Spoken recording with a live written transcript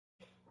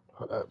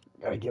Hold up.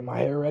 Gotta get my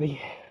hair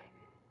ready.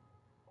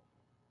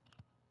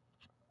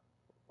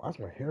 Why's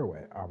my hair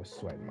wet? Oh, I was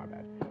sweating, my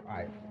bad.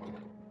 Alright.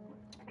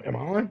 Am I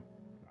on?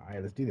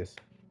 Alright, let's do this.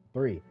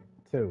 Three,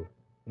 two,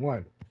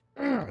 one.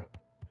 Alright.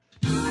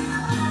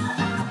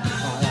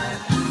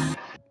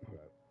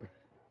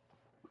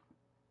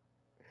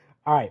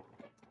 Alright.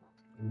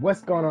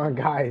 What's going on,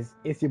 guys?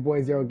 It's your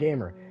boy Zero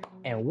Gamer.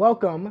 And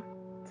welcome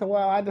to,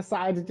 well, I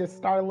decided to just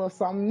start a little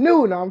something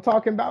new. Now I'm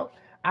talking about,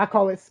 I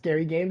call it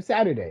Scary Game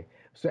Saturday.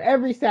 So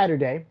every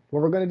Saturday,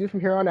 what we're going to do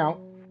from here on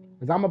out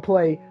is I'm going to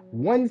play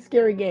one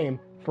scary game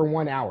for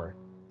 1 hour.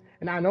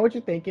 And I know what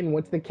you're thinking.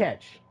 What's the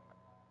catch?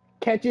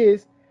 Catch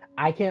is,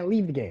 I can't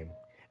leave the game.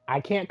 I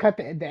can't cut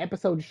the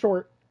episode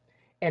short,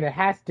 and it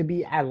has to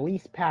be at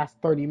least past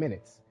 30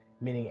 minutes.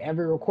 Meaning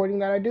every recording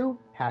that I do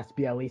has to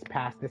be at least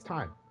past this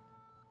time.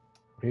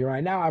 Here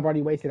right now, I've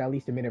already wasted at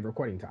least a minute of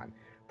recording time.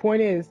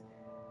 Point is,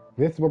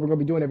 this is what we're going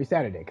to be doing every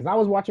Saturday. Because I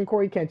was watching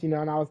Corey Kent, and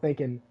I was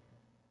thinking,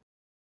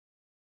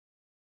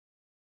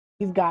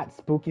 he's got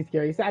Spooky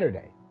Scary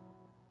Saturday.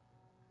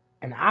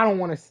 And I don't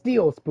want to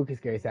steal Spooky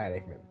Scary Saturday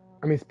from him.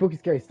 I mean, Spooky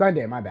Scary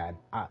Sunday, my bad.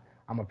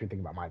 I'm up here thinking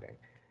about my day.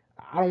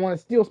 I don't want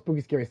to steal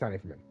Spooky Scary Sunday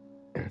from him.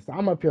 So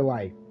I'm up here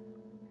like,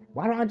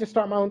 why don't I just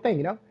start my own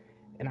thing,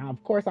 And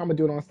of course, I'm going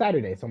to do it on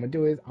Saturday. So I'm going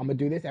to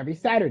do this every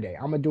Saturday.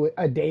 I'm going to do it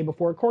a day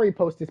before Corey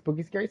posts his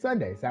Spooky Scary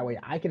Sunday. So that way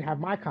I can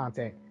have my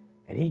content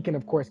and he can,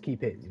 of course,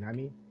 keep his. You know what I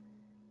mean?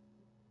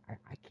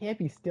 I can't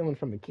be stealing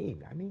from the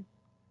king. I mean,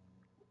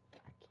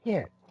 I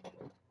can't.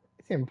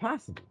 It's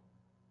impossible.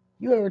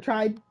 You ever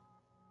tried?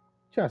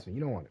 Trust me,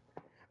 you don't want it.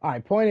 All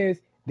right, point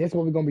is, this is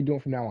what we're going to be doing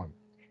from now on.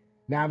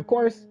 Now, of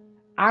course,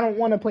 I don't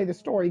want to play the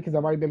story because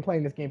I've already been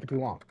playing this game for too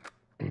long.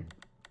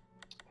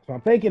 So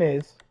I'm thinking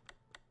is,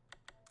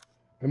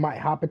 we might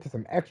hop into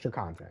some extra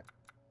content.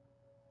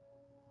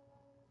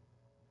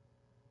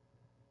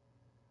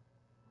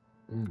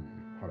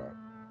 Hold up.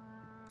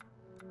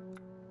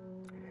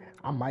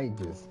 I might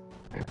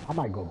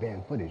go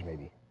ban footage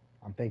maybe.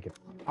 I'm thinking.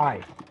 All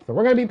right, so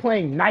we're going to be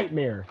playing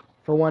Nightmare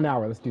for 1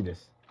 hour. Let's do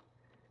this.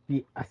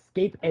 The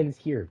escape ends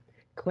here.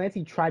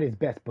 Clancy tried his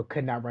best but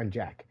could not run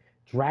Jack.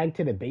 Dragged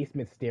to the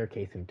basement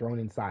staircase and thrown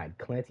inside,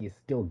 Clancy is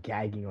still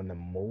gagging on the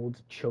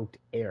mold-choked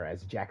air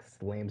as Jack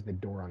slams the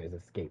door on his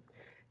escape,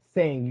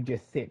 saying, "You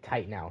just sit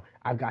tight now.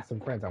 I've got some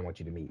friends I want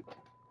you to meet."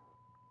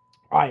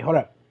 All right, hold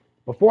up.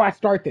 Before I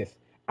start this,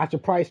 I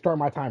should probably start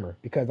my timer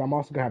because I'm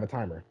also going to have a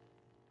timer.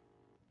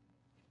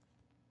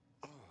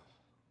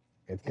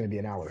 It's going to be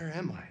an hour. Where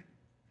am I?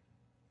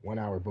 1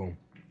 hour, boom.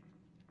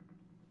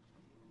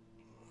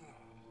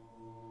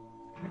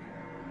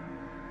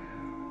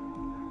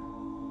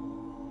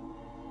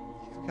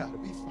 You gotta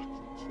be fucking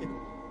kidding.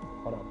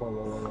 Hold up. Whoa.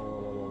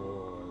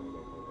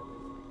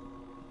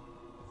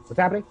 What's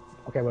happening?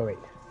 Okay, wait.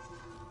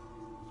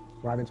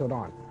 Drive until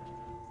dawn.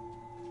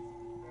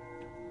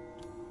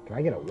 Can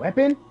I get a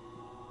weapon?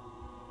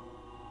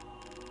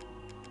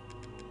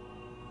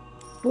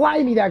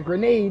 Slide me that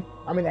grenade.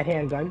 I mean that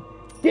handgun.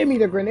 Give me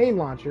the grenade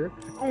launcher.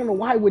 I don't know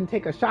why I wouldn't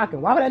take a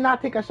shotgun. Why would I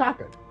not take a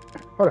shotgun?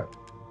 Hold up.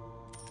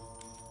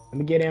 Let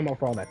me get ammo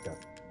for all that stuff.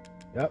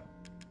 Yep.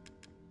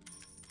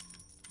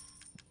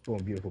 Boom,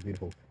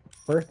 beautiful.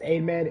 First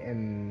aid med,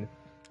 and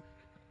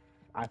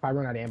if I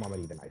run out of ammo, I'm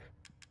gonna need the knife.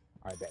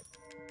 Alright, bet.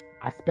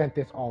 I spent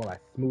this all as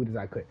smooth as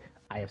I could.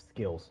 I have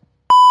skills.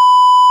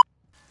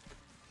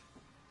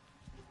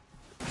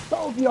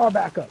 Both y'all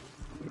back up.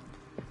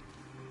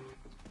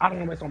 I don't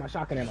want to waste all my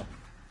shotgun ammo.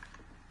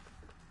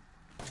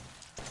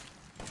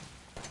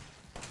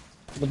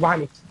 Look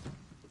behind me.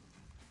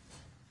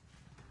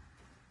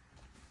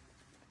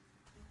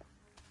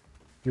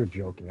 You're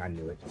joking. I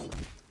knew it.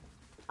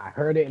 I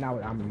heard it, and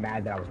I'm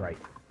mad that I was right.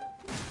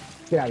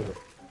 Get out of here.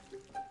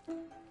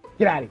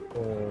 Get out of here.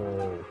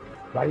 Oh,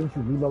 why didn't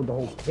you reload the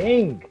whole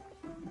thing?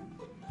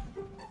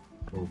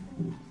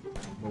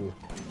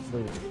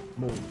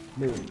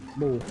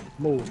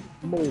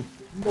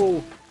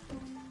 Move.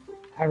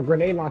 I have a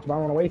grenade launcher, but I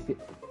don't want to waste it.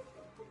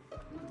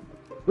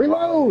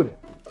 Reload!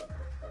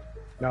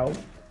 No.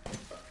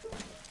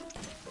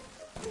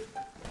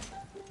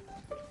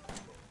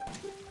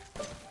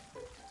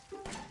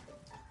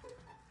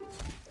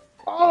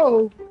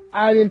 Oh!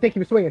 I didn't think he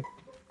was swinging.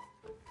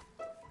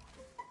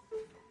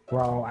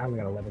 Bro, I only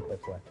got 11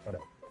 clips left. Hold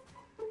up.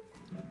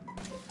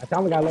 I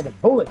only got 11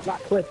 bullets, not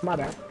clips, my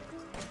bad.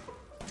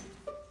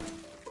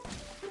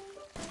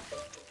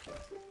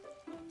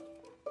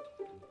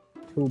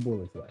 Two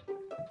bullets left.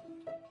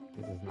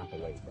 This is not the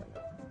waste right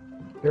now.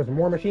 There's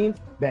more machines?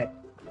 Bet.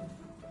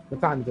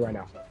 What time is it right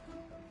now?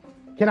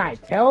 Can I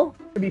tell?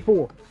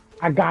 Before.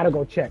 I gotta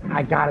go check.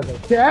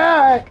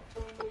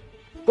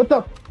 What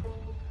the?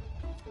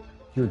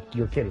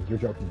 You're kidding. You're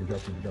joking.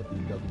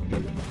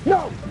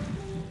 No!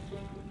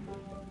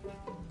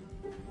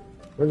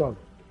 Reload.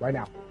 Right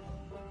now.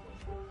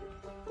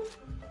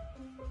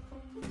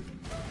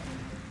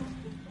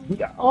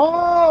 Yeah.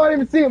 Oh, I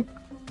didn't even see him.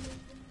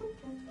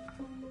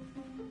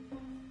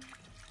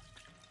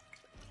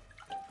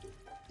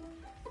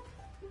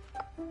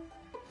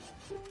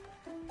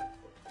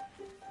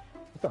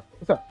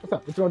 What's up? What's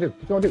up? What you gonna do?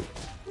 What you gonna do?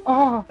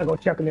 Oh, I go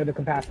check on the other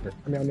capacitor.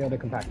 I mean, on the other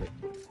compactor.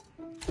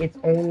 It's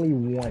only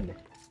one.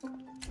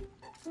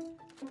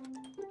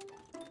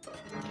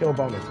 Kill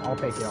bonus. I'll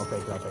take it. I'll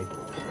take it. I'll take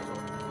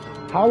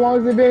it. How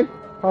long has it been?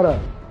 Hold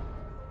up.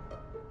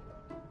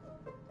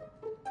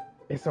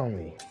 It's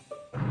only.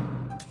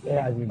 It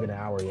hasn't even been an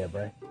hour yet,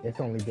 bro. It's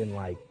only been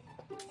like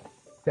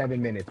 7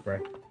 minutes, bro.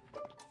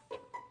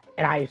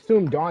 And I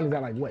assume dawn is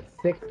at like what,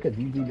 6? Because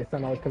usually the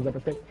sun always comes up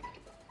at 6.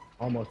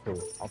 Almost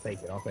full. I'll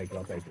take it. I'll take it.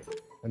 I'll take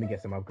it. Let me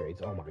get some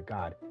upgrades. Oh my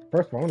god.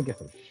 First of all, I want to get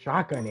some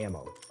shotgun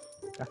ammo.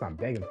 That's what I'm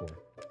begging for.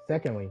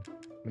 Secondly,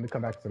 let me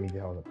come back to some easy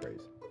health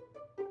upgrades.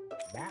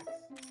 Max.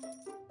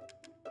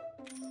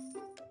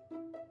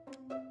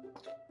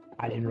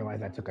 I didn't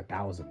realize I took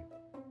 1,000.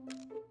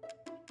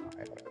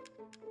 Alright.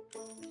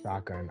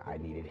 Shotgun. I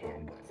needed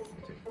handgun.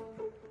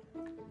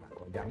 I'm not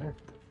going down there.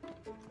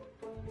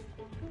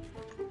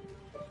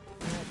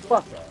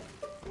 Fuck that.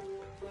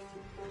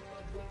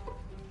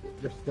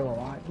 You're still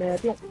alive, man.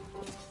 Don't.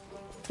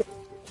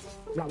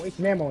 I'm not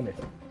wasting ammo on this.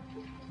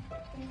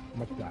 How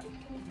much you got?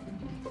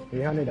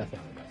 300. That's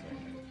not.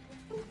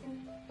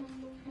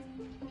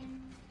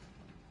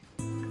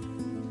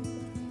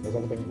 Where's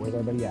everything? Where's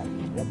everybody at?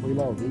 Yep,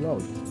 reload,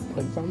 reload.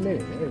 Put something in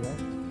it. There you go.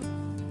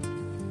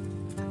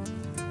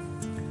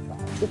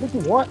 Get what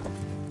you want.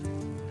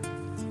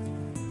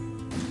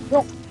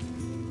 No.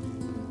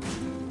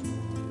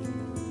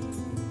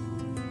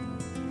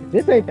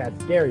 This ain't that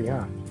scary,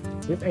 huh?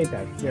 This ain't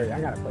that scary. I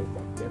gotta play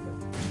something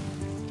different.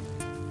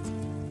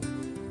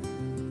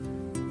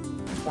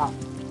 Stop.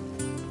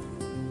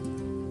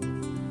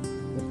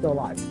 We're still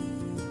alive.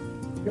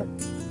 Good.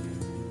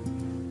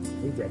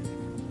 We good.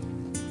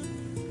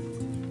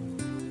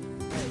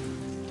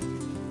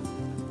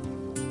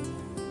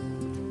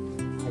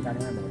 I got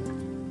ammo.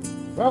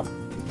 Well.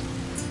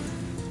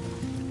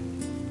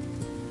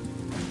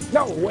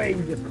 No way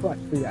you just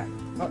clutched through that.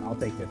 Oh, I'll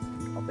take this.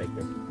 I'll take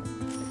this.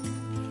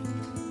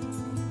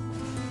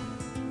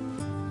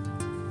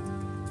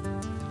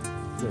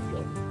 Good go.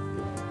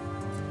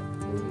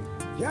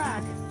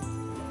 Jack!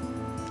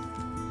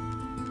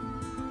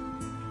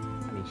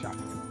 I need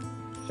shotgun ammo.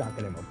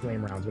 Shotgun ammo,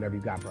 flame rounds, whatever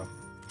you got, bro.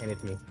 Hand it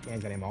to me.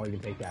 Handgun ammo, I'll even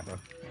take that, bro.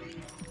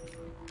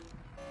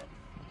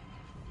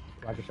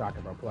 Pull out your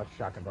shotgun, bro. Pull out your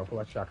shotgun, bro. Pull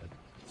out your shotgun.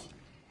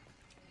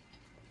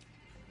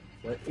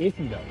 Where is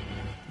he, though?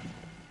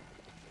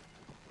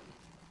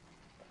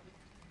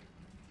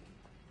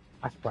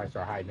 I should probably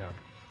start hiding now.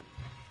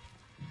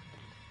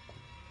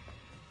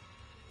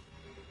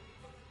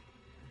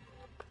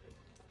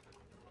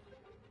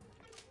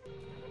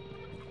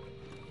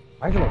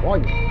 Why is it a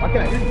volume? Why can't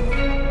I hear you?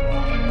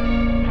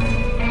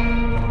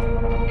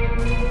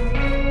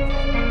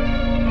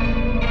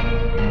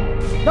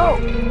 No!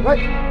 What?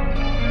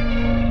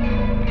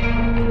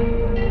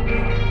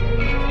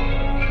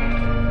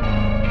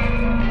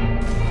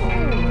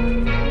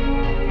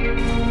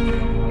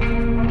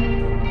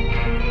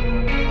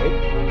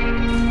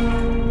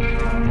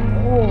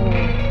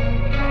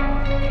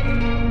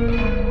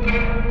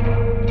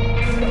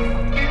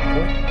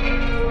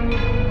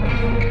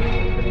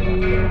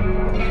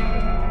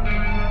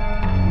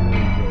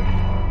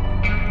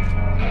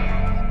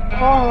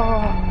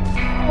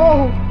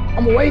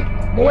 I'm awake.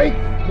 I'm awake.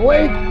 I'm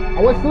awake.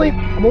 I was asleep.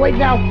 I'm awake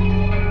now.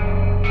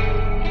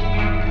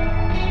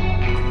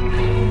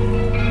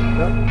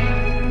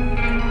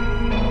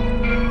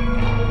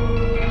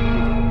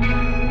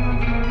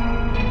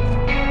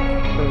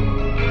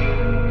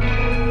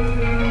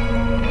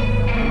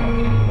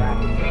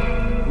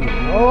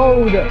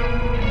 Load.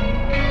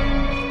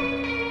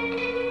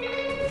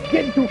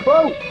 Getting too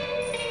close.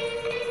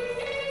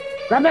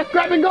 Grab that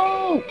scrap and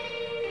go.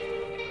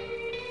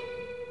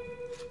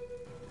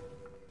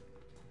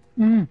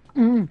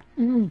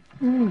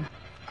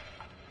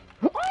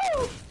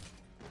 Oh!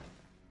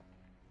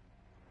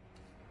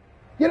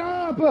 Get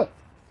up!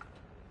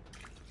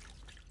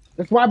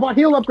 That's why I bought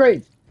heal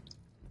upgrades.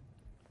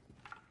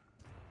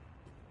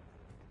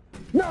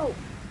 No!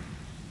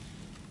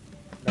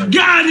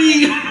 Got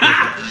him!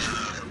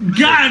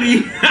 Got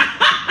him!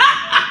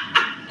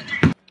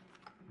 Come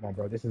on,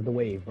 bro. This is the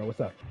wave, bro.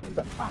 What's up? What's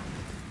up? Ah.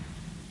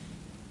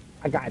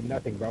 I got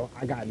nothing, bro.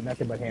 I got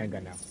nothing but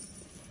handgun now.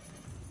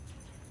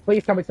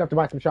 Please tell me stuff to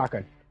buy some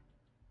shotgun.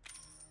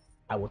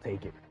 I will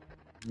take it.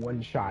 One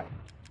shot.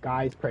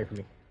 Guys, pray for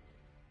me.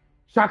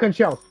 Shotgun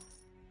shells.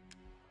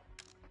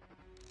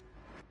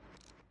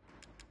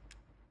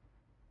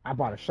 I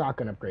bought a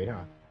shotgun upgrade,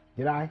 huh?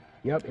 Did I?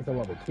 Yep, it's a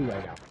level 2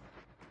 right now.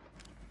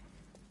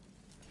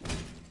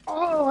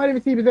 Oh, I didn't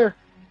even see he was there.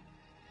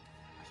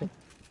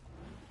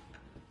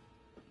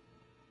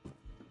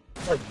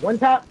 Wait, one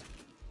tap?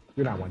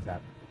 You're not one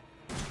tap.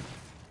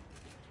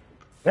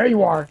 There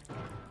you are.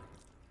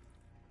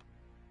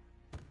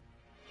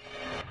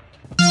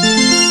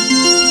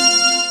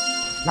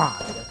 Nah,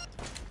 nigga.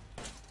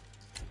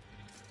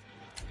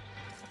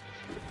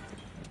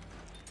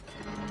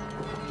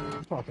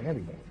 I'm talking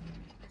everything.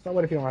 So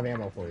what if you don't have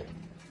ammo for you?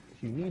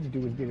 What you need to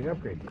do is get it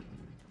upgraded.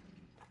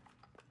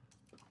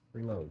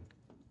 Reload.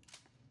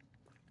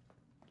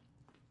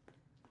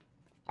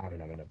 I don't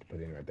have enough to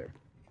put in right there.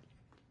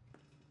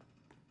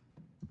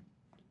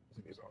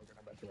 It's all good.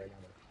 I'm about to right now.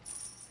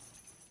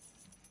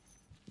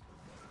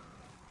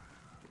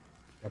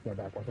 Watch my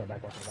back, watch my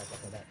back, watch my back,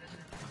 watch my back.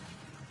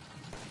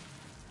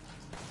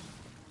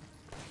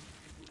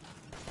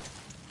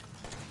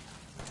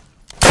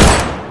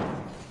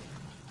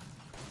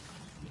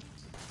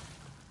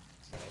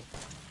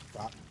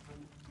 Stop.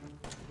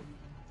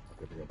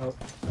 No,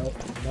 no,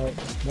 no,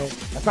 no.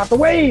 That's not the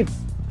wave!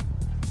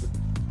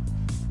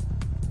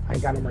 I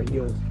ain't got no more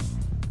heals.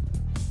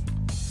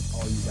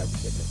 Oh, you guys are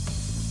kidding me.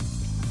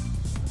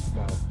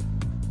 No,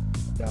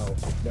 no,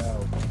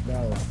 no,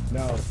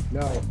 no,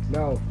 no,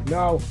 no,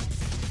 no.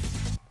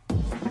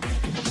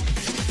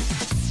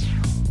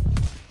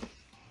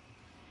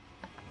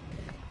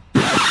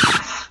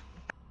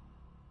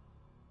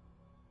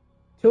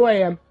 2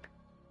 a.m.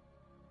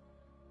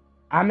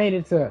 I made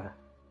it to.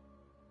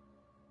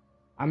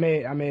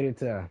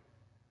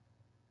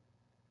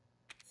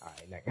 All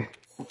right, next.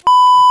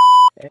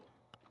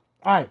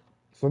 All right,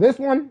 so this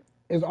one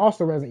is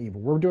also Resident Evil.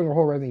 We're doing a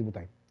whole Resident Evil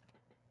thing.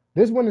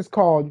 This one is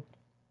called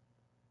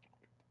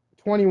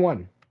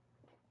 21.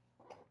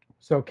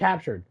 So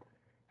captured.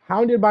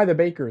 Hounded by the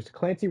bakers,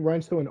 Clancy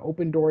runs through an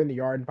open door in the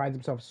yard and finds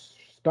himself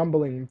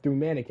stumbling through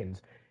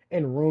mannequins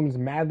in rooms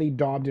madly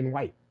daubed in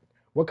white.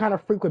 What kind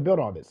of freak would build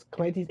all this?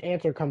 Clancy's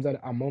answer comes at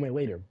a moment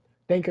later.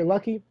 Think you're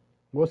lucky?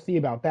 We'll see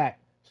about that.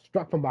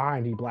 Struck from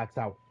behind, he blacks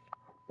out.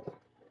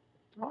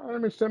 Oh,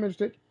 let me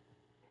sandwich it.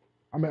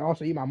 I may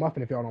also eat my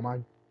muffin if y'all don't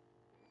mind.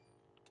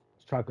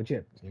 It's chocolate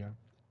chips, you know.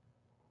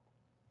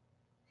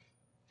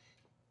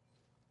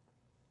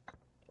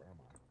 Where am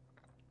I?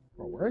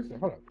 Bro, where's the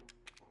hold up?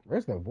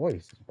 Where's the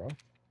voice, bro?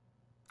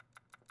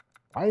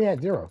 Why are you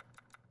at 0?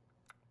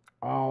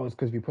 Oh, it's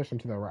because we pushed him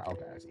to the right.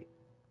 Okay, I see.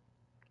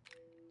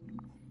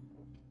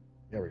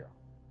 There we go.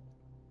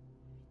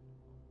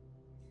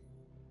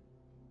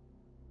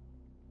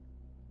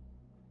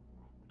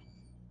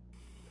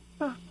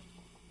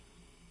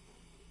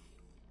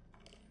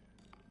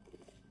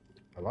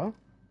 Hello?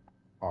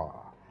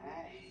 Oh.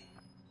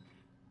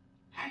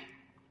 Hey,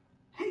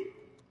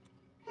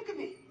 look at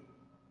me.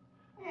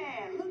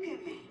 Yeah, look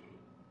at me.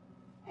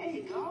 There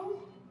you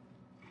go.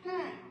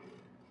 Now,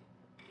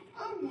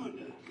 I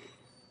wonder,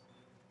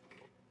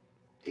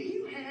 do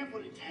you have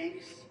what it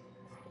takes?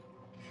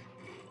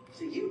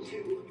 So you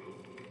two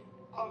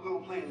are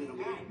gonna play a little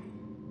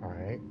game. All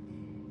right.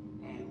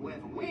 And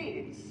whoever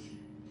wins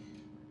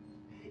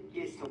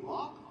gets to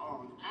walk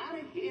on out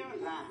of here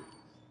alive.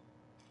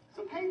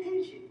 So pay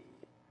attention,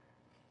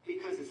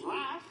 because it's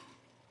life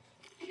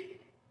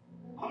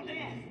or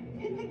death.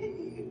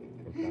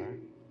 Okay.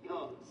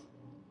 Yours.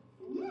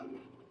 Woo.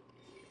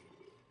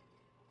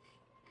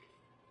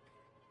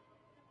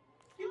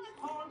 You like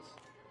cards?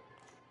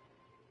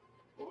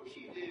 Of course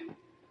you do.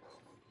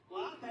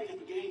 Well, I made up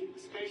a game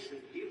especially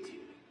for you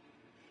two.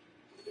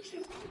 It's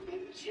just the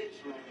chips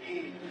right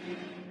here.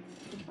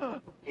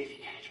 If you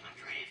catch my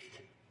drift.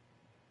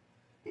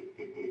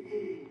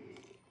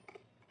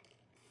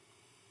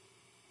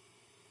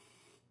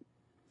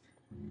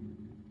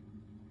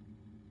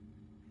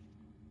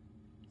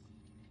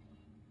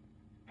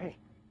 Hey,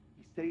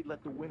 he said he'd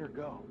let the winner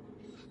go.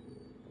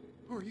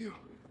 Who are you?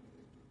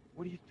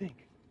 What do you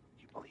think?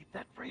 You believe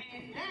that phrase?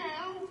 And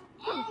now,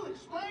 I'll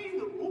explain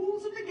the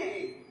rules of the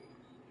game.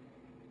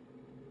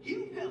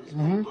 You fellas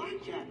play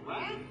blackjack,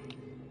 right?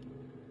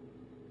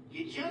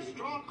 You just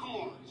draw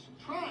cards,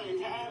 trying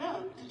to add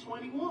up to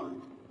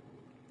 21.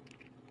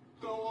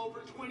 Go over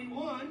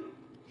 21,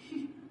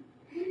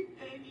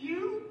 and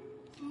you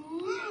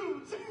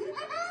lose.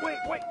 Wait,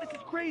 this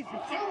is crazy.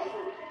 So,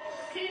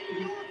 sit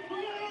your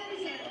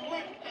wheels and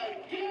let the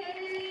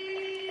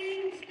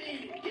games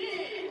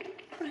begin.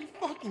 Are you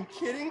fucking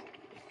kidding?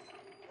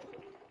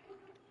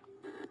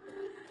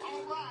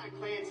 All right,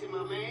 Clancy,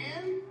 my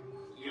man.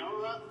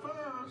 You're up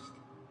first.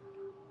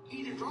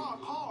 Either draw a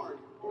card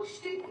or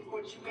stick with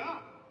what you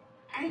got.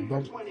 Aim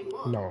for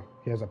 21. No,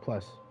 he has a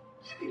plus.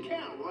 You can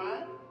count,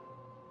 right?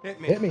 Hit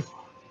me. Hit me.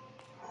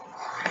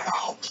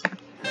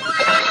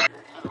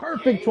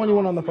 Perfect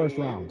 21 on the first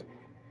round.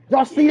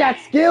 Y'all see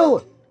that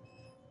skill?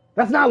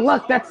 That's not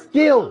luck, that's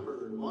skill.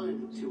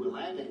 1 to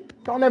 11.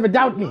 Don't ever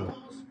doubt me.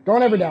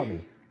 Don't ever doubt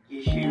me.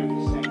 You share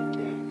the same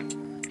deck.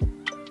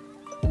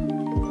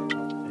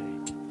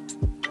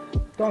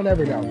 Don't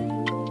ever doubt me.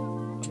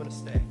 I'm gonna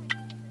stay.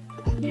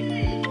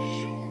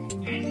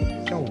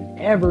 Don't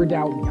ever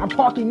doubt me. I'm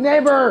talking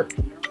never,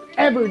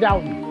 ever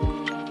doubt me.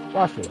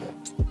 Watch this.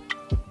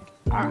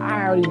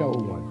 I already know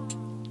who won.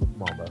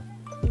 Come on, bro.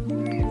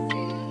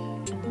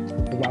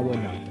 'Cause I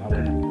wouldn't know. I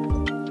wouldn't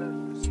know.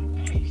 This is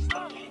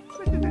insane.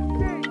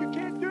 You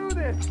can't do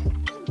this.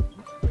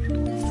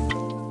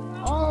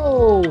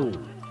 Oh!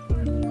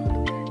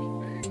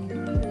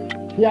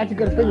 He actually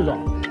got his fingers on.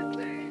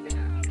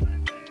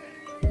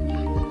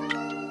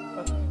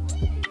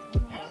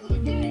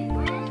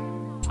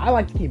 I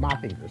like to keep my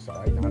fingers, so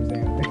you know what I'm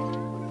saying?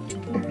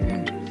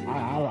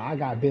 I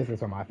got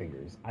business on my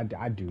fingers. I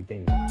do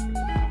things on my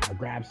fingers. I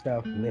grab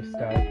stuff, lift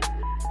stuff.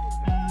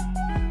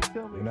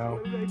 Tell me, You know?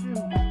 What did I do?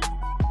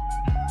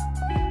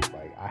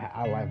 Like,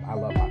 I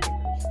love my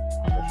fingers.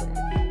 I for sure want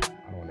to keep them.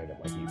 I don't want to end up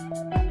like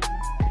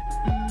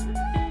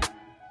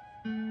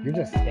you. You're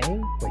just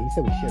staying? But he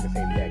said we share the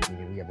same deck,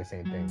 meaning we have the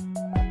same thing.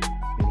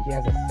 Meaning he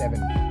has a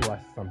 7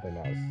 plus something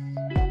else.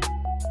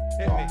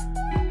 Hit me.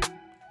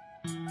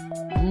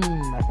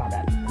 That's not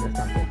bad. That's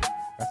not good.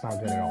 That's not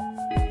good at all.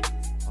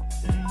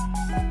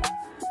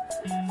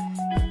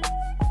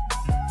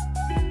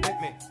 Hit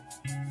me.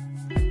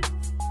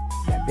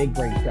 That big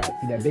brain strap.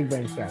 See that big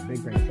brain strap?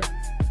 Big brain strap.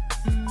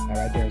 That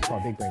right there is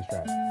called big brain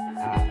strap.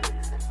 Ah.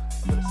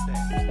 I'm gonna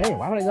stay. Hey,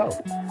 why would I go?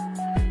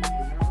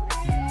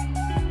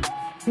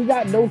 He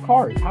got no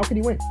cards. How could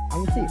he win? I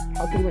don't see it.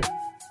 How could he win?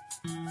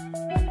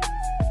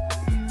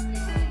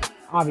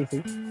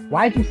 Obviously.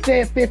 Why did you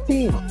stay at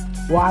 15?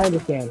 Well, I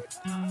understand.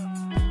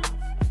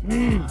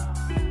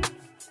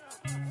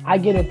 I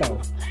get it though.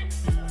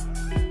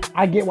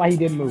 I get why he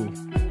didn't move.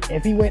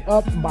 If he went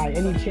up by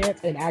any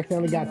chance and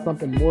accidentally got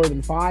something more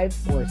than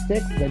 5 or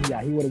 6, then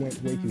yeah, he would have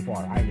went way too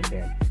far. I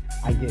understand.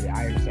 I get it.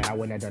 I understand. I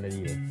wouldn't have done it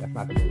either. That's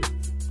not the move.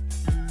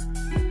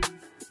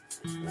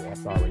 Yeah,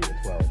 that's already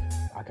a 12.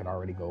 I could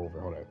already go over.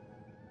 Hold up.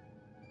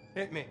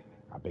 Hit me.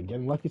 I've been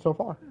getting lucky so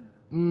far.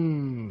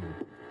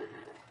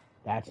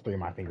 That's 3 of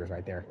my fingers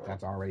right there.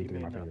 That's already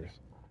 3 of my fingers.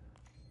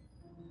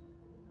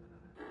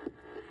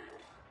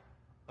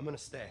 I'm gonna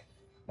stay.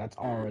 That's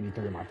already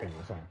 3 of my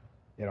fingers, huh?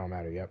 It don't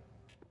matter, yep.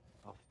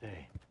 I'll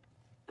stay.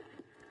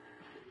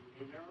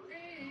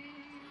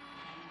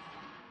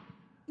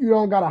 You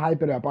don't gotta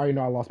hype it up. I already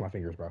know I lost my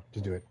fingers, bro.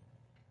 Just do it.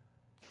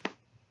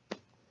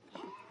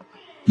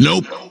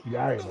 Nope.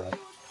 Yeah, alright, bro.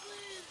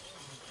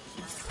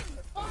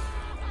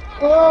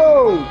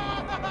 Oh!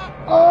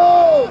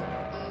 Oh!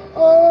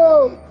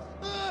 Oh!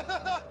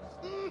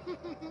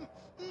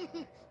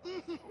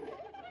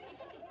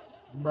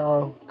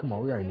 Bro, come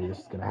on, we already knew this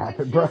was gonna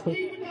happen, bro.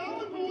 Keep it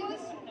going, boys.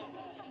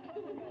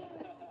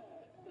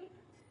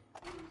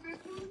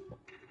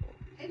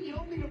 And you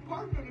don't need a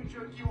partner to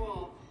jerk you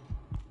off.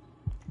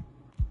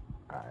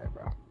 Alright,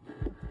 bro.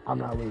 I'm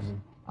not losing.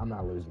 I'm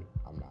not.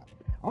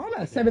 Oh, I'm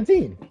at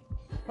 17.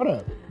 Hold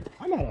up.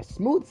 I'm at a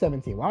smooth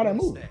 17. Why would I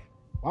move? Stay.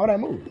 Why would I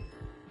move?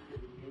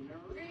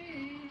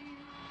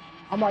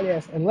 I'm already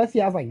at, unless he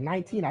has like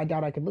 19, I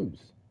doubt I could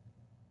lose.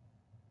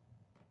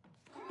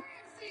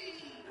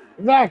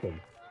 Exactly.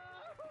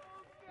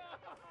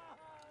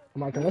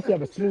 I'm like, unless you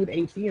have a smooth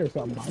 18 or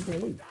something, I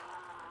can't lose.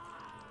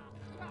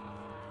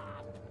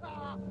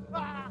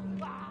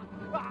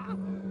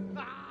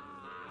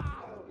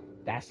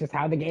 That's just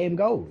how the game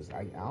goes.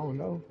 I don't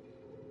know.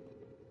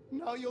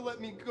 Now you'll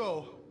let me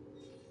go,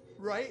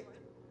 right?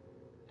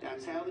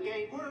 That's how the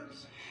game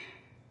works.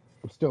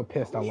 I'm still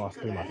pissed I Wish we lost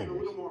 3 could of my have had a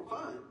fingers. little more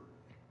fun.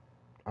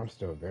 I'm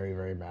still very,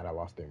 very mad I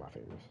lost 3 of my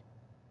fingers.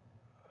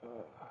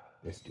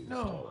 This dude's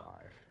No. still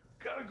alive.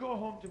 Gotta go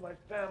home to my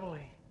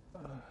family.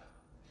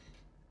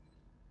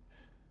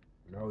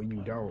 No,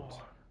 you don't.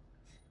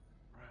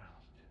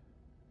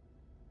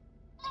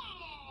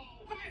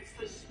 Oh, that's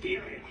the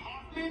spirit,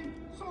 Hoffman.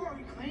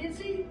 Sorry,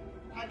 Clancy.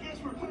 I guess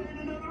we're playing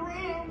another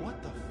round.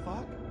 What the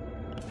fuck?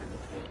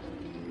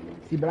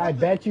 See, but I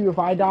bet you if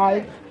I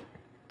died,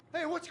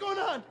 Hey, what's going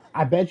on?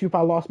 I bet you if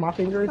I lost my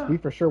fingers, we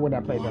for sure would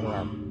have played another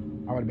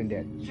round. I would have been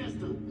dead. Just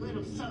a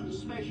little something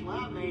special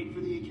I made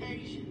for the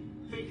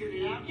occasion. Figured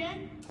it out yet?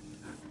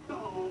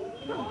 Oh,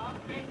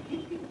 Hoffman.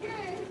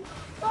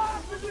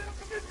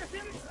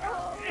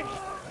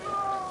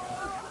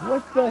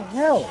 What the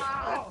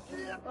hell?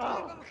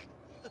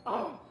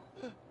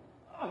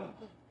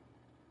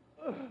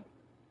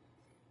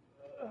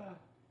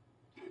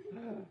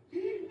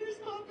 This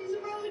monkey's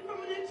running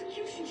from an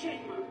execution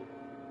chamber.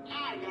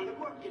 I got it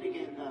working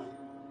again, though.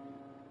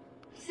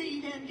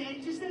 See them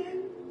gauges there?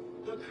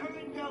 The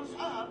current goes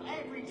up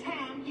every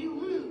time you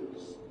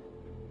lose.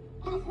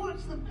 But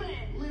what's the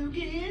bet,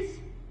 Lucas?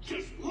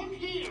 Just look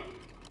here.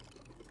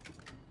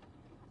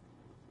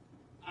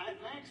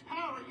 At max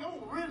power,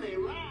 you'll really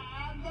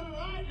ride the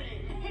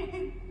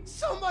lightning.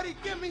 Somebody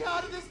get me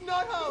out of this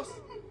nut house!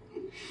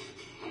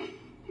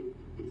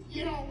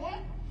 You know what?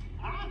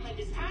 I think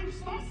it's time to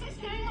spice this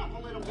game up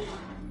a little bit.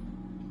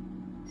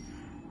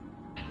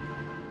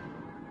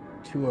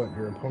 2 up.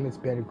 Your opponent's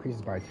bet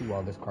increases by 2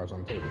 while this card's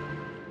on the table.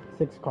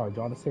 6 cards.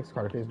 Draw the 6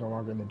 card. If it's no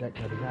longer in the deck,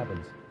 nothing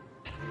happens.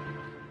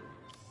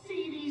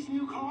 See these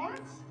new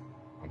cards?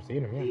 I'm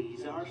seeing them, yeah.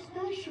 These are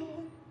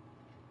special.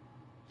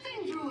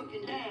 Things are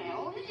looking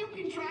down. You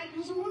can try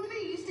using one of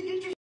these to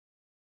get your...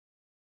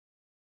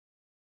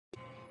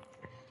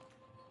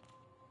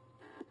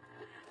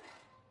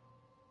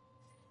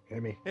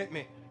 Hit me. Hit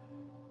me.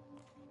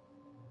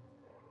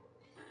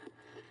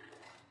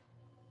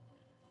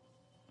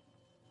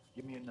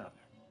 Give me another.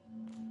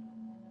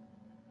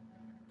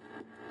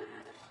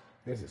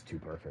 This is too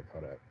perfect.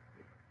 Hold up.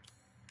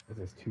 This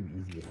is too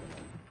easy.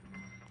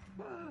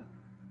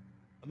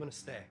 I'm gonna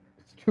stay.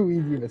 It's too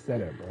easy of a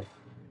setup, bro.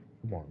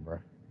 Come on, bro.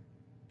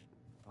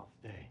 I'll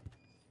stay.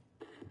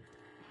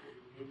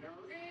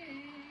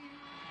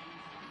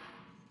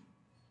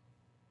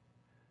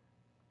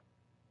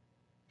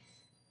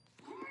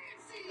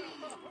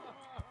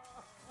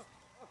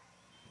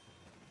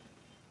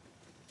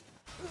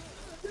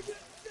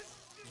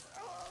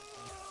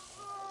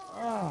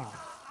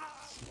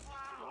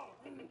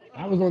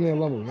 I was only at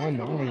level 1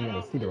 though. I don't even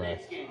want to see the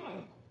rest.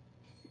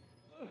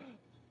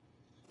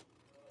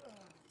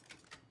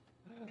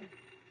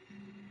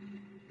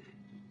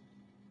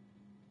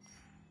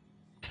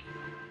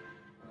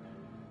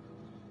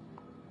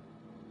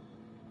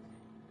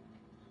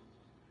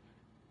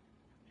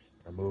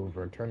 Remove.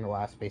 Return the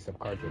last face-up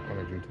card to the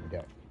corner drew to the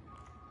deck.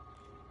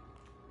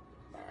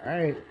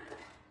 Alright.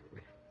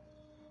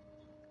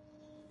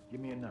 Give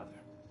me another.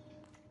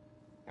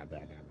 Not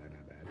bad, not bad,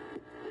 not bad.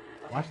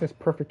 Watch this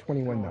perfect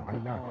 21 though.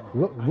 I'm not.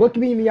 Look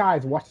me in the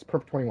eyes. Watch this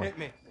perfect 21. Hit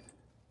me.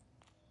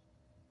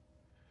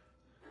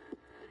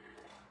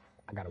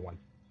 I got a 1.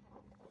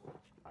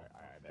 Alright,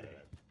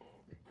 bet.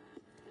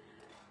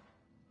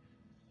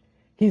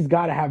 He's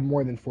got to have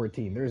more than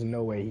 14. There's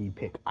no way he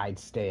picked I'd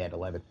stay at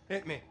 11.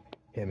 Hit me.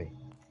 Hit me.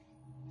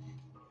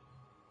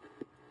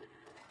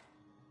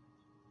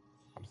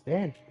 I'm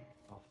staying.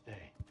 I'll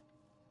stay.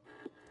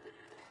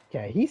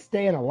 Okay, he's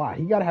staying a lot.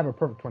 He got to have a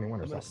perfect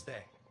 21 or I'm gonna something.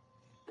 stay.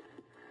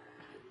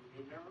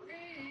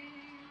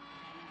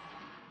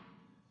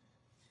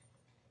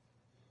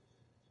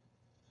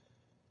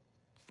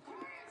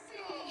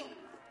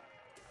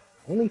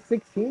 Only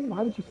 16?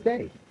 Why would you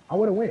stay? I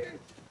would have went.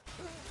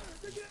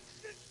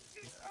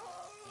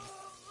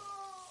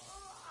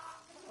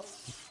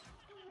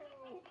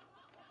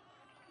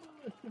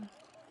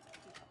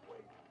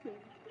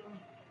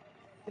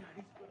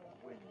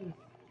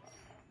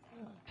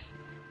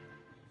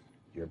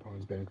 Your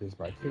opponent's been increased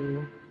by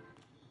 2.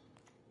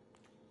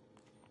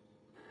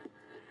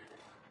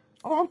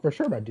 Oh, I'm for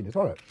sure about to do this.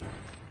 Hold up.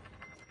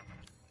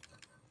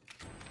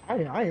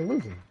 I ain't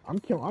losing.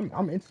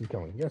 I'm instant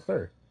killing. Yes,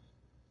 sir.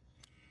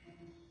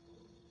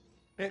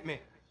 Hit me.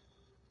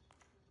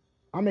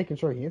 I'm making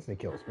sure he instant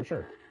kills for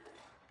sure.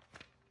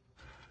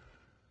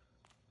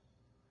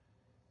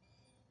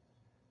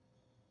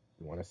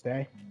 You want to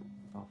stay?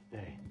 I'll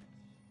stay.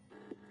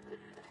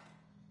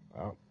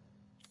 Well,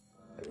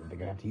 they're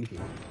gonna have to use me.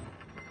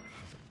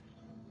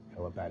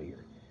 Hell up out of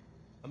here.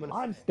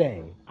 I'm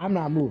staying. I'm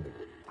not moving.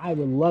 I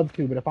would love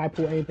to, but if I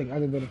pull anything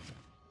other than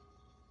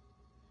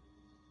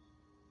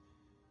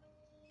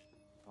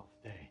I'll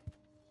stay.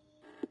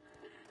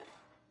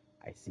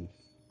 I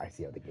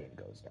see how the game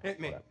goes now. Hit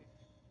me.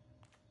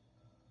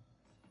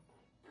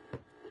 Of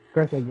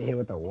course, I get hit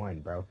with a 1,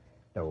 bro.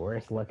 The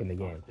worst luck in the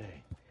game. I'll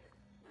stay.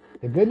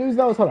 The good news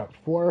though is, hold up,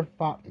 4,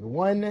 5,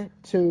 1,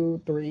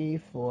 2, 3,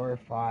 4,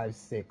 5,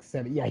 6,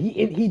 7. Yeah,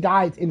 he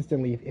dies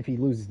instantly if he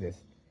loses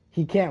this.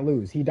 He can't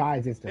lose. He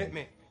dies instantly. Hit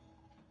me.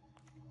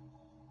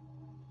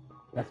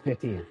 That's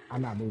 15.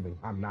 I'm not moving.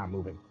 I'm not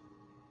moving.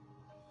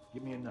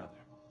 Give me another.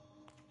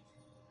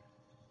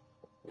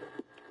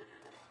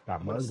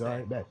 Got mugs. All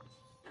right, bet.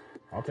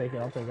 I'll take it.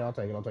 I'll take it. I'll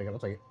take it. I'll take it. I'll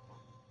take it.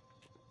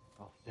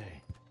 I'll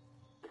stay.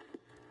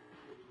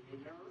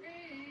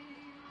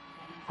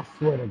 I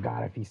swear to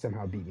God, if he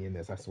somehow beat me in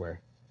this, I swear.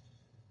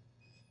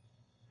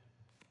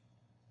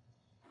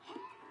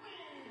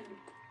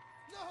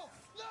 No!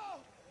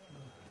 No!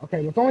 Okay,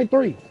 well, it's only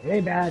 3. It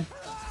ain't bad.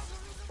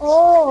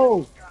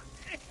 Oh!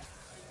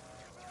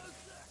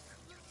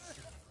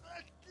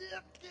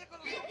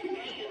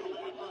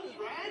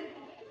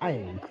 I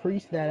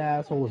increased that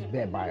asshole's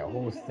bet by a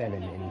whole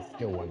 7, and he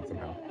still won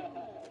somehow.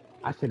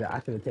 I should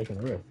have taken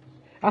a risk.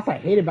 That's what I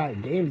hate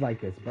about games like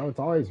this, bro. It's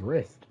always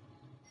risk.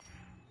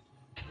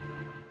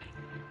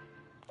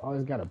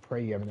 Always gotta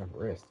pray you have enough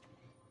risk.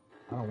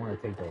 I don't want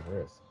to take those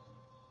risks.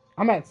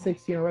 I'm at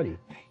 16 already.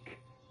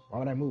 Why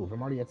would I move?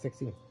 I'm already at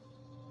 16.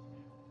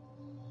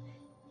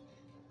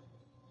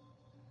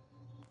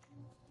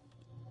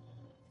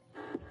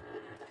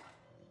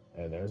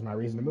 And there's my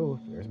reason to move.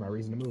 There's my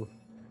reason to move.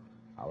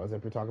 I was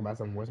up here talking about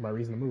something. Where's my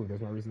reason to move?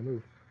 There's my reason to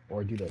move.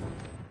 Or do this.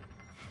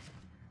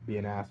 Be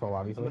an asshole,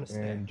 obviously,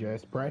 and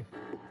just pray.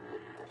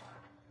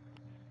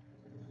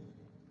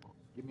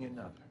 Give me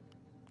another.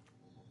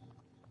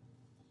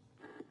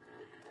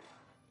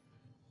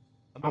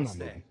 I'm not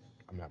moving.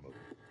 I'm not moving.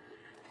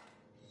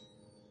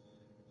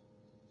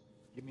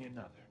 Give me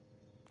another.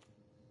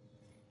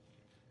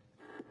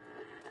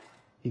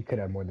 He could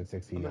have more than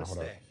 16. I'm Now, gonna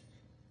hold stay.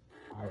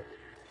 up.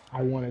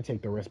 I want to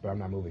take the risk, but I'm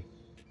not moving.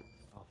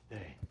 I'll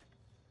stay.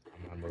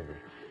 I'm not moving.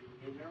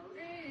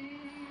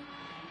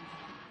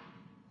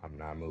 I'm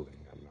not moving.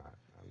 I'm not.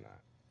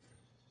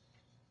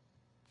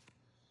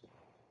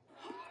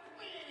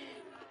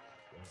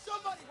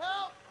 Somebody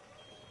help!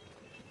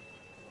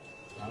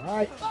 All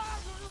right.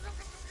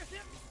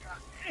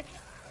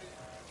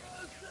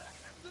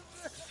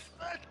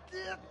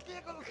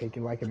 Take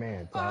it like a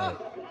man. It's all right.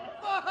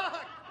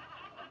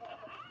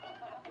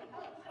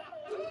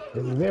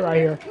 This is it right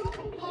here.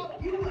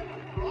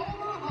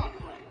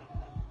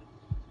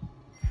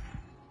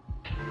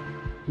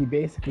 He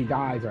basically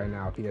dies right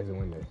now if he doesn't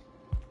win this.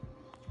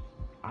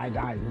 I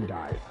die, he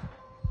dies.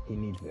 He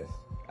needs this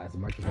as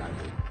much as I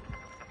do.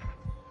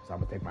 So I'm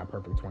gonna take my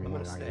perfect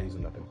 21 and I ain't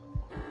losing nothing.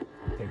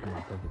 I'm taking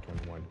my perfect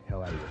 21.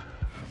 Hell out of here.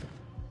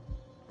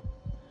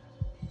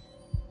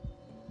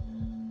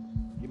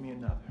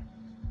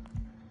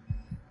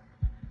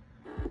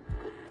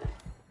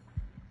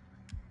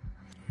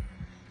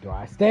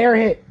 Stay or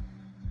hit.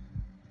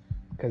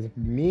 Because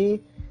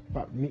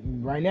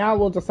right now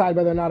we'll decide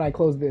whether or not I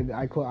close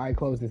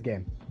this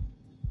game.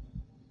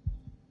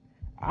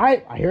 All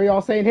right, I hear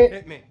y'all saying hit.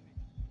 Hit me.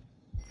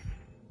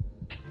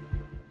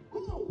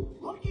 Whoa,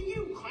 lucky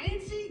you,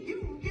 Clancy. You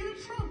can get a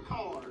trump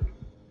card.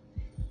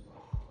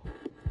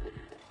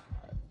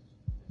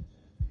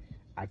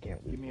 I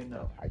can't lose. Give me a this, no.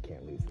 bro. I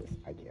can't lose this.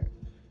 I can't.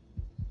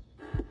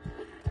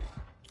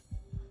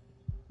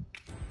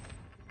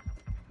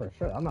 For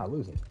sure, I'm not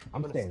losing.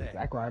 I'm gonna staying stay.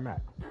 exactly where I'm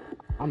at.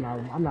 I'm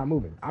not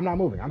moving. I'm not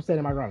moving. I'm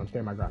standing my ground. I'm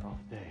standing my ground.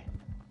 Stay.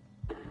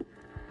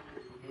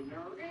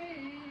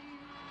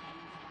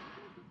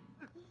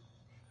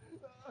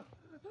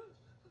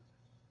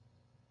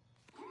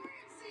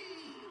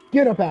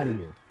 Get up out of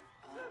here.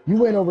 You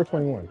went over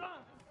 21. Looks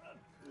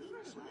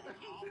like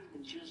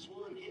Hoffman just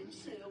won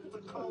himself the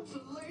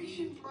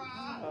consolation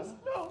prize.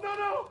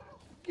 No.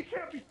 You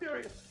can't be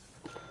serious.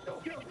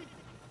 Don't kill me.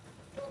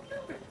 Don't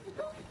kill me.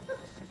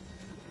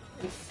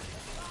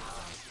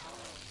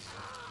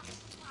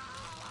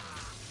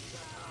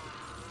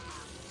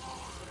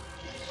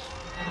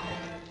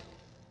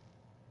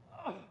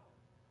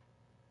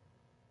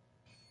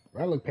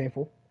 That looked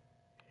painful.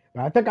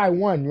 But I think I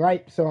won,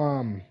 right? So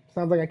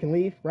sounds like I can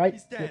leave, right?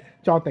 He's dead.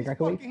 What y'all think? I He's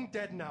can leave? fucking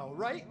dead now,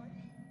 right?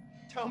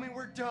 Tell me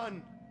we're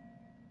done.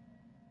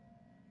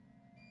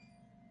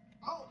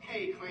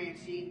 Okay,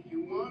 Clancy,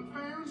 you won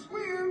fair and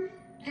square.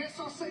 Guess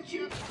I'll set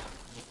you up.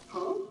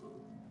 Huh?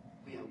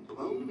 Well,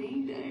 blow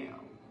me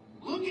down.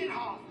 Look at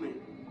Hoffman.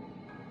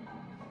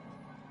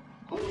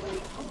 Oh,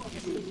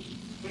 Hoffman.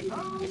 And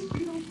I'll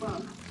feel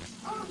fine.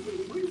 I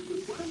can reach the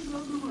flames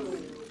on the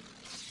rail.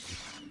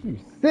 You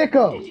Did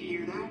sicko! you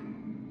hear that?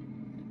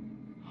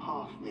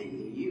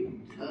 Hoffman, you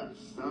tough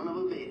son of a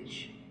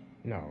bitch.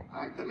 No.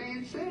 Like the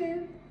man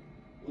said,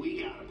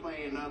 we gotta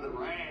play another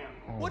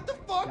round. What the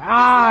fuck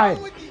God. is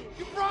wrong with you?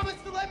 You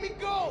promised to let me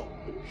go.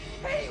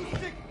 Hey, you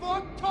sick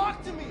fuck,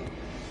 talk to me.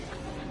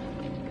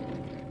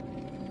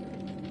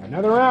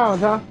 Another round,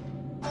 huh?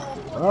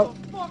 What Well.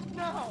 the fuck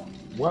now?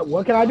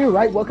 What can I do,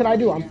 right? What can I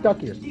do? I'm stuck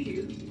here.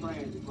 Dear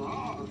friend, for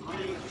our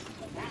friends,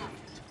 now.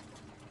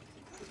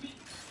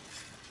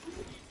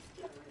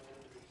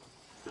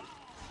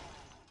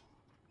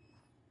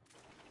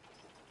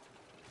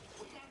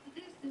 We got the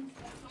distance,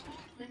 that's a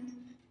Hoffman.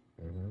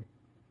 Mhm.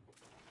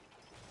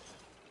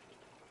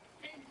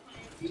 And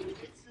Clancy,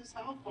 this is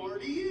how far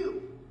to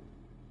you?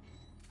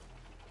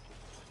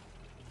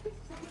 This is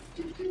how much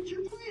distance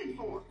you're playing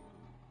for.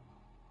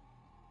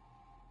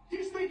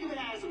 Just think of it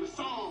as a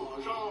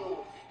massage,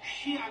 all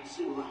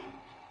shiatsu-like.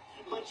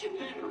 But you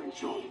better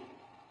enjoy it,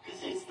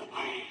 because it's the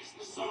last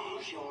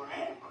massage you're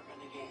ever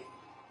gonna get.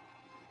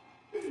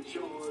 It's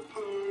your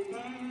turn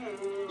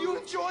now. You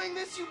enjoying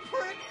this, you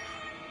prick?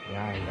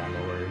 Yeah, I ain't got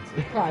no words.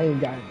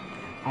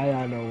 I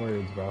got no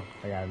words, bro.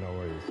 I got no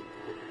words.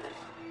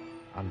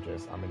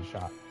 I'm in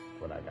shock.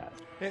 What I got.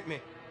 Hit me.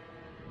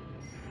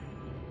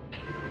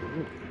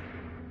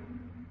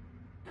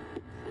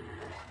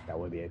 That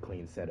would be a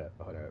clean setup.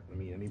 Hold up. Let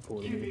me pull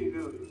it Give in. me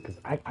the... Because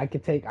I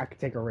could take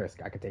a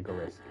risk. I could take a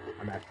risk.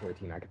 I'm at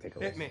 14. I could take a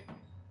Hit risk. me.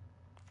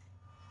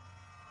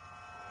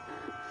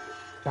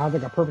 Sounds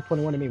like a perfect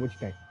 21 to me. What you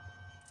think?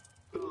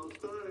 Don't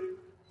stay.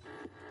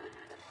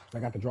 I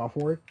got the draw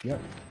for it. Yep.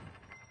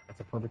 That's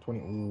a perfect 20.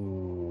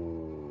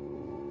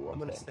 Ooh. I'm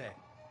gonna okay. stay.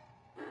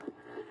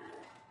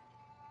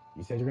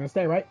 You said you're gonna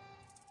stay, right?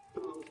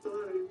 Don't stay.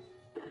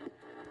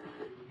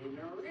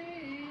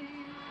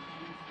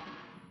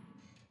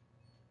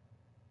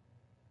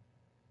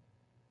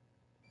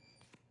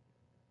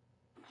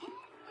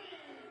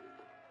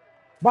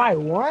 By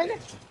one?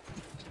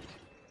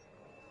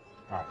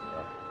 Alright,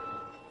 bro.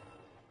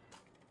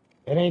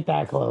 It ain't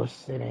that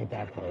close. It ain't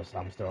that close.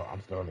 I'm still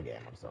in the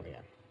game. I'm still in the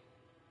game.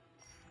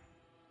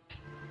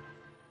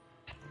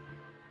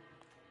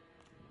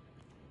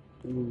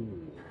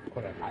 Ooh.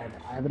 Hold on. I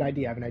have an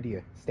idea. I have an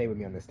idea. Stay with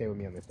me on this. Stay with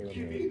me on this. Stay with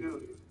me Give on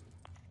me this.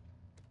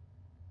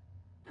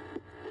 the...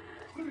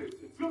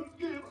 Clancy, just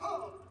give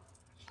up.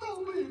 Stop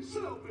being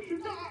selfish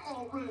and die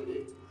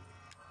already.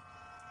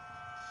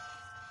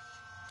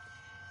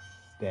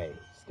 Stay.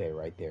 Stay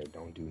right there.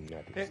 Don't do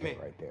nothing. Hit Stay me.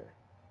 right there.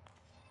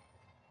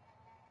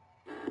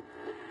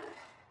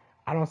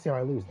 I don't see how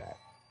I lose that.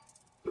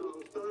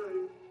 Don't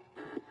stay.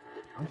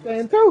 I'm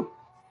staying too.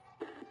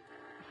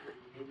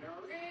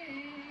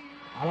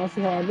 I don't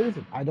see how I lose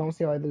it. I don't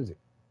see how I lose it.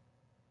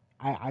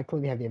 I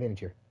clearly have the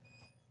advantage here.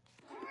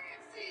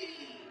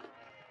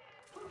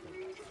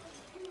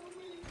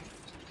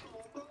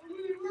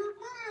 We were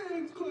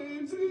friends,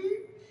 Clancy.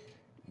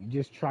 You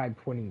just tried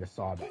pointing the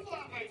saw back.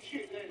 Stop that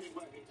shit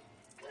anyway.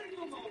 Think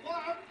of my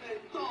wife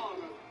and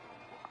daughter.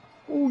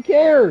 Who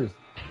cares?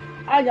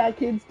 I got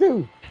kids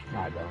too. No,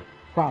 I don't.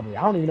 Probably.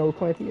 I don't even know who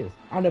Clancy is.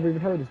 I've never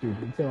even heard of this dude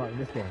until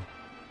this game.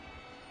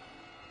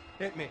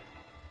 Hit me.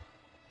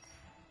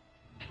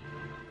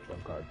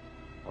 Trump card.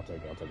 I'll take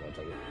it. I'll take it. I'll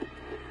take it.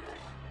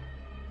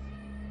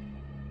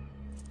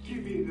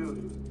 Give me the...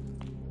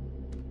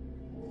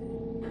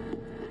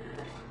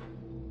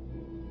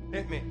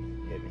 Hit me.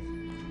 Hit me.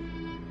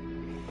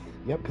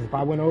 Yep, because if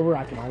I went over,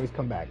 I can always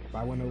come back. If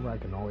I went over, I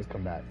can always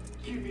come back.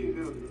 Give me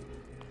another.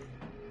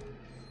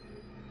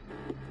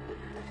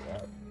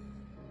 Yep.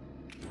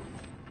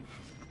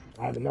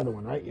 I have another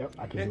one, right? Yep,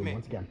 I can Hit do me. it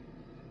once again.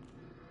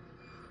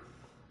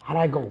 How'd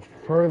I go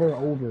further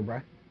over,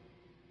 bruh?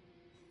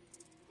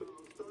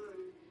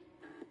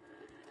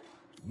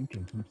 You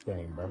can keep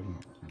staying, bro. You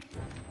keep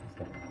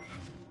staying.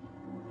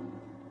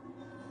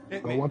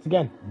 Hit Go me. once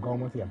again. I'm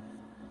going once again.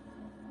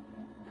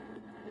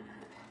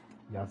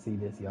 Y'all see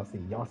this? Y'all see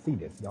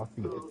this? Y'all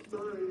see this?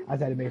 I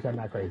just had to make sure I'm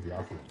not crazy.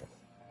 Y'all see this?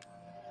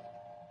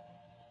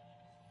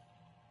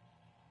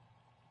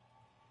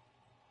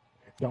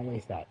 Don't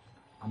waste that.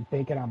 I'm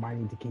thinking I might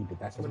need to keep it.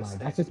 That's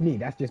just me.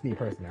 That's just me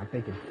personally. I'm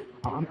thinking.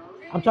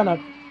 I'm trying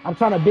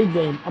to big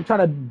brain. I'm trying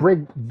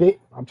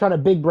to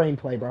big brain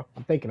play, bro.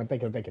 I'm thinking.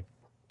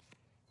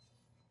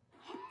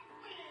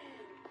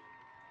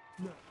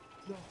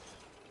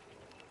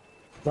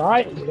 It's all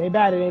right. It ain't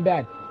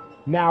bad.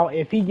 Now,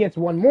 if he gets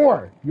one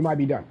more, you might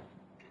be done.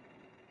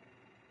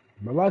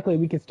 But luckily,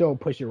 we can still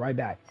push it right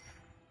back.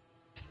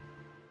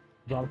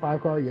 Draw the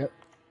 5 card. Yep.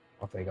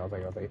 I'll take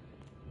it.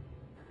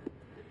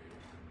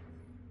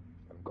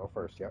 Go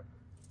first. Yep.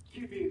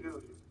 Give me another.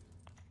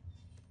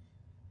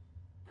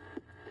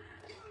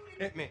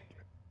 Hit me.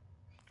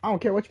 I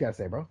don't care what you gotta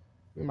say, bro.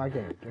 Give me my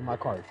game. Give me my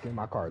cards. Give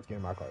me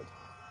another.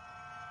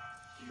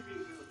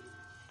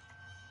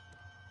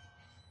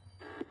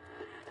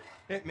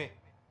 Hit me.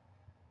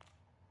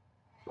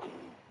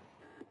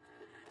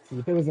 See,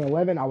 if it was an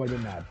 11, I would have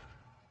been mad.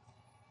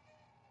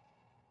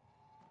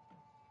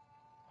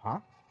 Huh?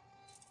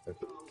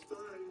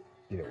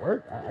 Did it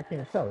work? I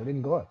can't tell. It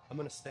didn't go up. I'm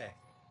gonna stay.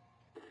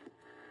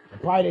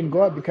 It probably didn't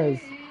go up because...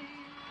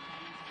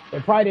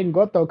 It probably didn't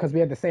go up, though, because we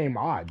had the same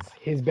odds.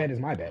 His bet is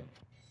my bet.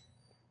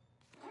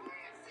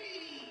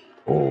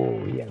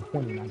 Oh, he had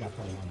 20 and I got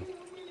 21.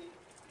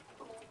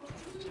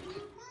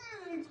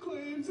 Thanks,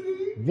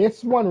 Clancy.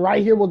 This one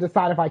right here will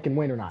decide if I can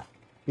win or not.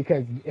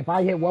 Because if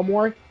I hit one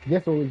more,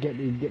 this will get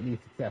me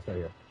success right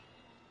here.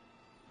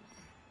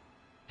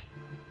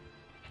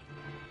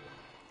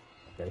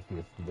 Okay,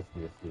 let's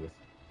do this.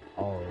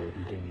 Oh,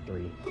 he gave me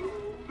 3. Oh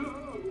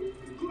no!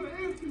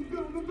 Clancy's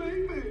gonna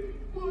beat me!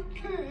 What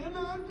can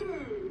I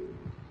do?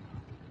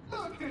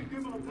 I can't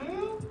give up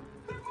now!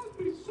 There must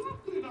be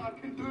something I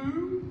can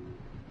do!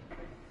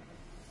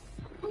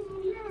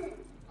 Oh yeah!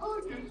 I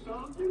get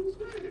something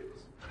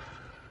sticks!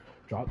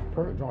 Draw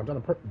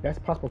the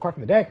best possible card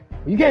from the deck.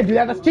 Well, you can't do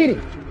that. That's cheating.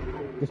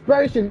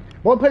 Desperation.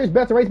 One player's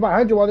best erased by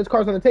 100 while this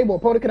card's on the table.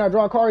 Opponent cannot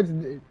draw cards,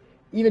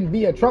 even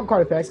via trump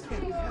card effect.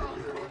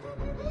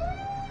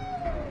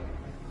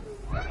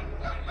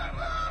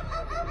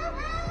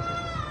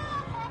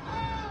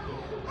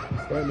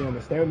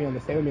 Stay with me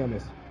on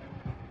this.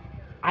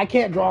 I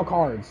can't draw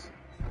cards,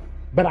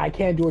 but I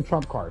can do a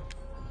trump card.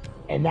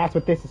 And that's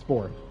what this is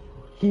for.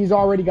 He's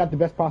already got the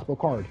best possible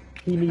card.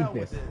 He needs Hell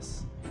with this.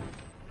 this.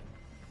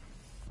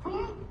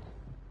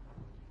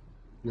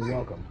 You're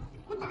welcome.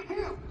 What the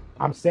hell?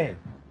 I'm staying.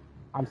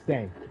 I'm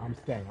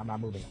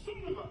not moving.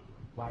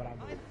 Why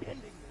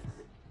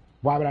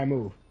would I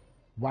move?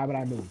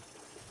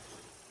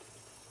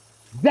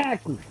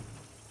 Exactly.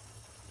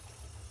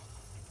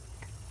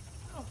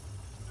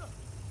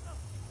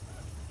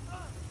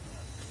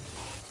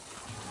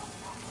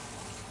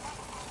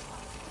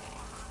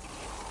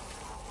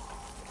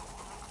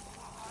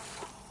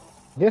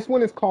 This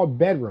one is called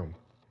Bedroom.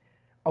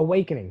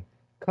 Awakening.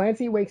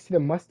 Clancy wakes to the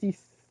musty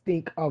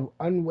stink of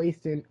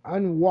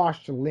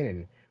unwashed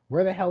linen.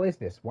 Where the hell is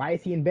this? Why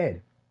is he in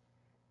bed?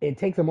 It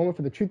takes a moment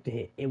for the truth to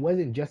hit. It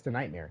wasn't just a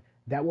nightmare.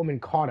 That woman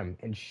caught him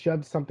and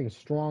shoved something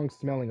strong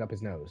smelling up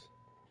his nose.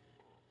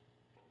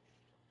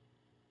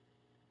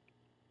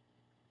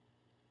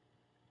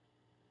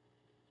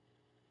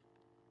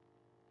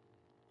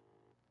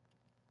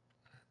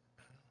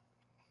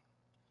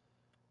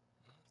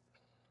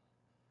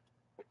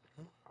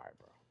 All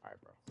right,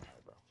 bro.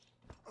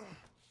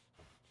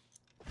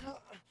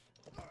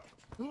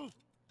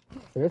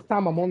 So this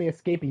time I'm only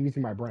escaping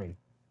using my brain.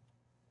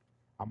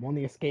 I'm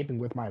only escaping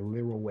with my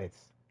literal wits.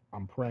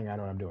 I'm praying I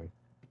know what I'm doing.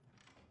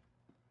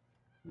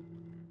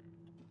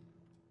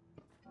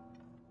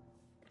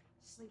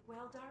 Sleep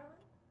well, darling?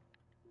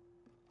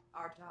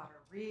 Our daughter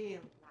really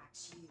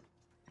likes you.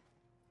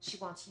 She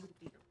wants you to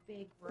be her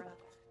big brother.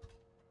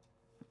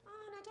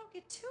 Oh, now don't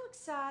get too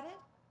excited.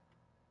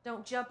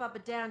 Don't jump up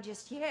and down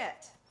just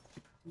yet.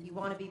 You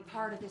want to be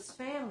part of this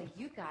family,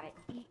 you gotta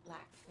eat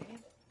like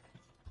family.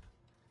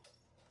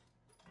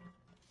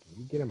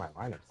 You get in my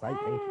line of sight,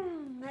 thank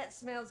you. That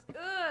smells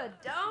good,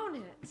 don't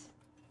it?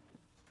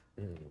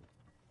 Mm.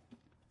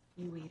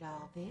 You eat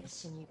all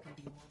this and you can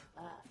be one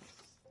of us.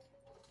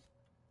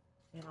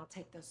 Then I'll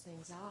take those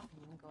things off and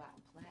you can go out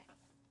and play.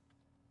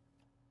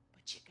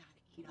 But you gotta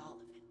eat all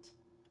of it.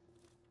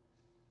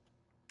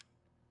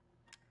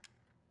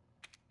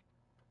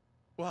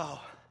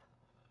 Wow.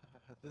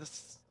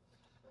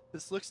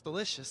 This looks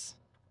delicious.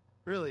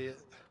 Really, it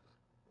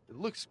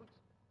looks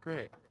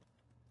great.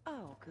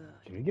 Oh, good.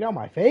 Can you get out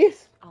my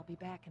face? I'll be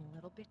back in a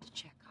little bit to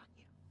check on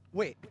you.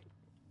 Wait,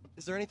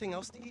 Is there anything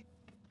else to eat?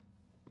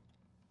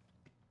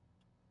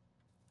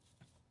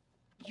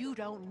 You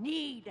don't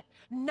need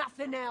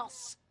nothing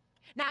else.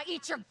 Now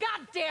eat your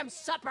goddamn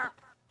supper.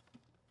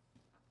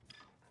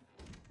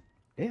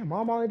 Damn,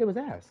 Mom, all I did was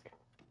ask.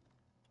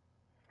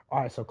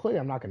 All right, so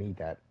clearly I'm not gonna eat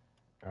that.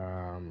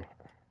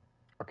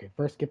 Okay,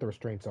 first get the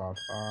restraints off.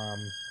 I'm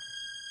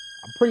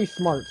pretty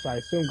smart, so I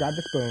assume grab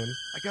the spoon.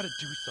 I gotta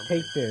do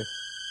something. Take this.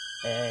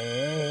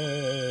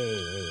 Hey.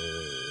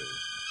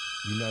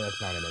 You know that's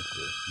not what I meant to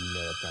do. You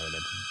know that's not what I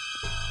meant to do.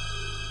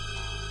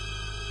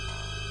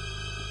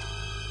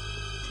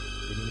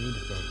 Didn't even need the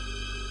spoon.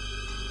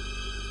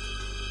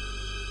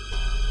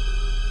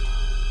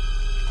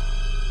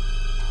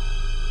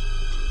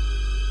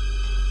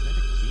 Is that a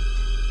key?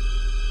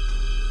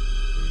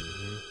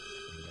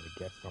 You gotta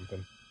guess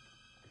something.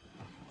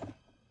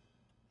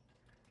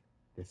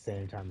 The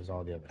same time as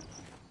all the others.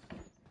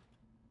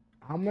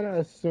 I'm gonna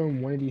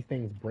assume one of these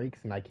things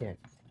breaks and I can't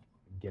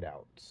get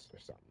out or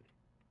something.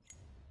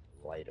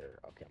 Lighter.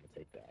 Okay, I'm gonna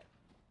take that.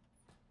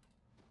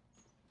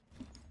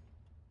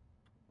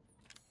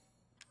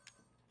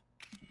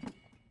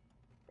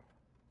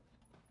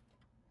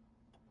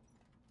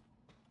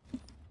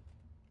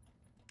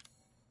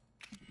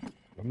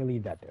 Let me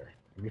leave that there.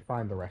 Let me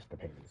find the rest of the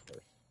paintings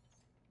first.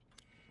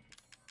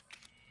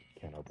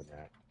 Can't open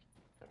that.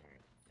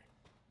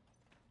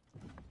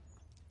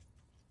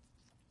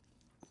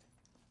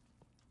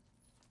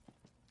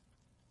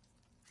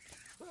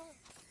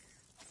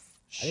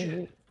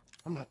 Shit.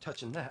 I'm not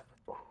touching that.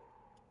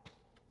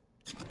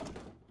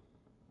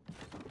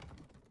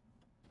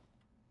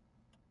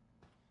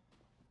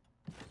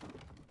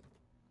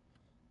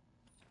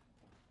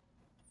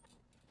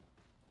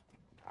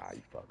 Ah,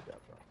 you fucked up,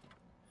 bro.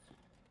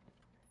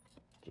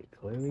 Okay,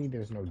 clearly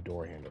there's no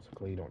door handle, so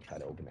clearly don't try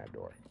to open that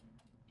door.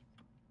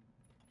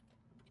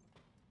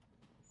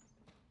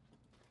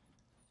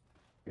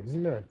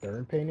 Isn't there a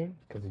third painting?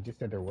 Because it just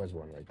said there was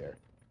one right there.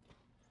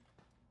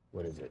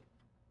 What is it?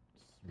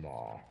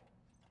 Small.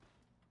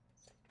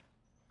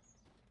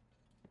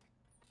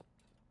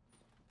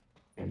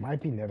 It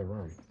might be in the other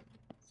room.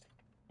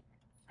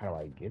 How do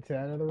I get to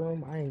that other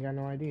room? I ain't got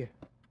no idea.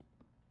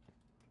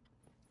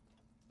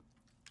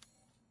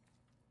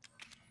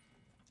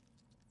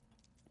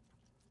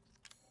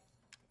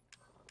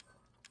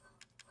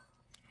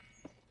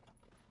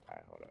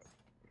 Alright, hold up.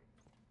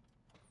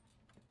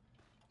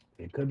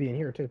 It could be in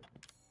here too.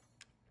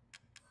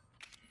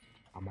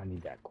 I might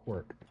need that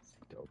quirk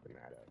to open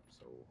that up.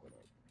 So hold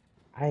up.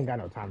 I ain't got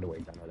no time to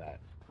waste. I know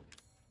that.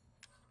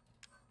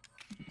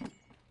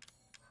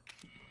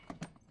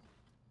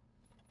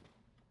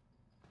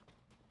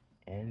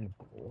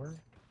 N4?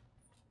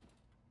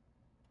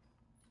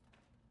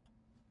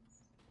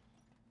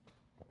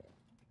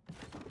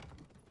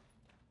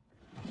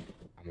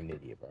 I'm an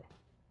idiot, bro.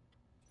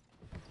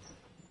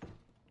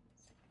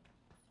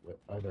 What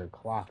other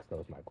clocks,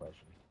 though, is my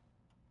question.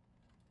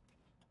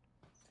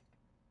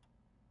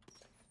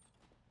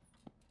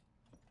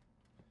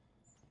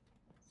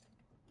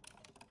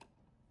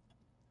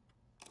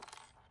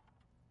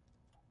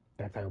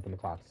 That's how I open the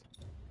clocks.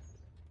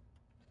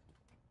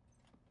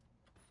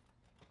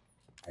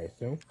 I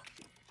assume.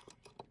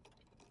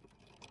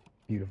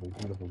 Beautiful,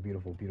 beautiful,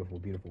 beautiful, beautiful,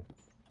 beautiful.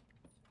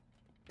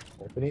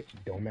 Open it.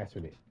 Don't mess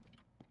with it.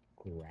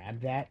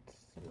 Grab that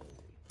slowly.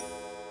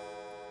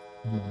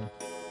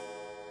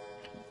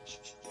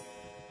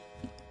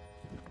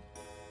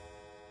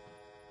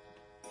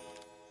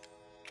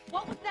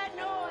 What was that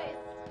noise?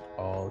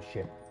 Oh,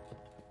 shit.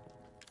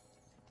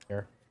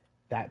 There.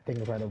 That thing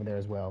is right over there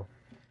as well.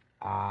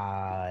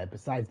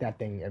 Besides that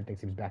thing, everything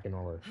seems back in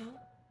order. Huh?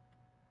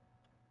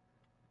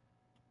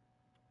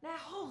 Now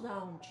hold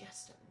on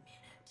just a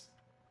minute.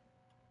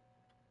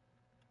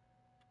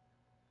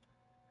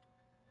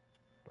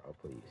 Bro,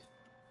 please.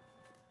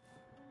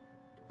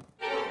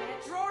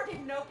 That drawer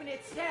didn't open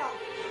itself.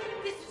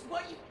 This is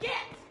what you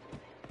get.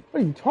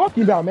 What are you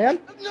talking about, man?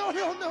 No,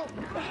 no, no.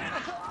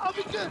 I'll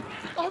be good.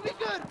 I'll be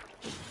good.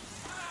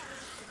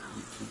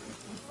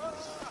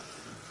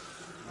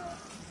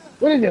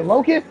 What is it,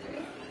 Locust?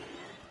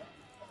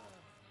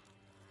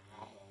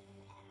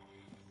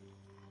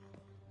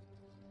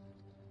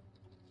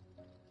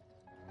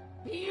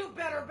 You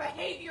better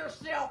behave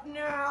yourself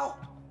now.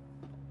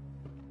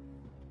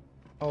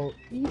 Oh,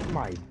 eat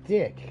my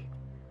dick.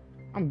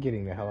 I'm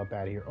getting the hell up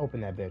out of here.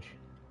 Open that bitch.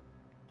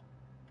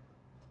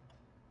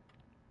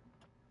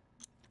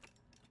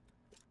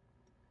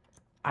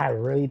 I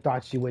really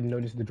thought she wouldn't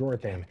notice the drawer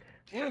thing.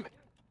 Damn it.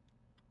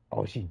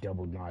 Oh, she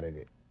double knotted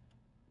it.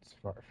 It's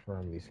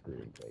firmly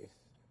screwed in place.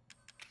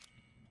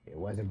 It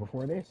wasn't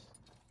before this?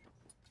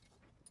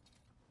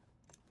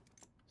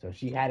 So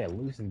she had it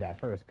loosened at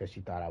first because she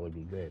thought I would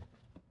be good.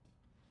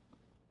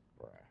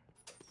 Bruh.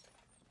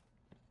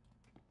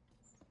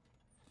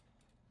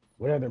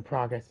 What other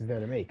progress is there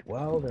to make?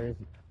 Well, there's...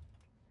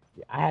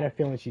 Yeah, I had a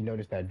feeling she'd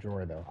notice that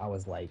drawer, though. I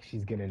was like,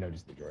 she's gonna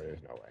notice the drawer.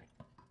 There's no way.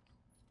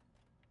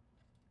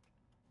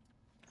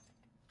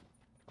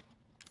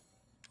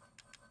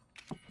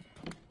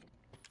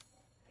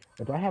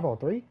 But do I have all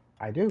three?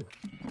 I do.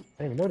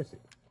 I didn't even notice it.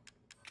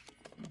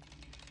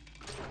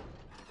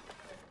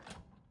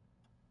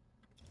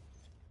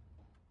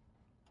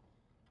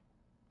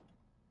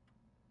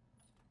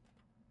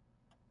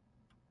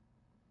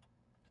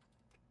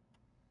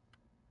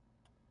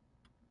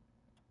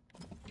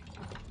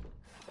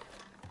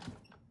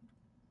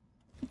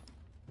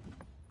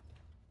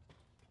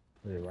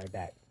 Put it right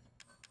back.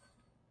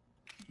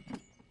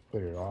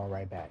 Put it all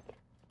right back.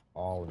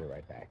 All of it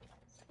right back.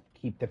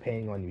 Keep the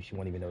painting on you. She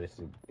won't even notice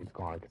it's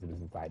gone because it was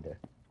inside there.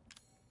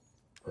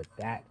 Put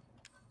that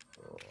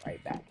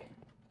right back.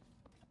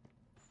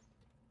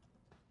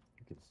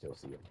 You can still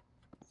see him.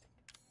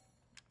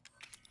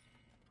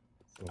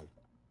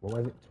 What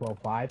was it?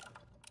 12.5?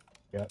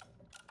 Yep.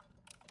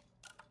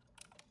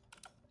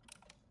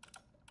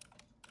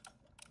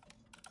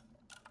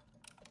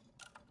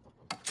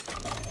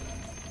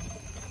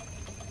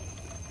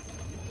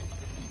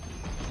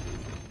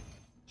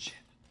 Shit.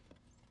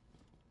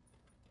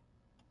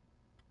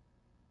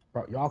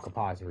 Bro, y'all can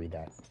pause and read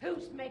that.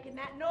 Who's making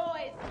that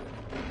noise?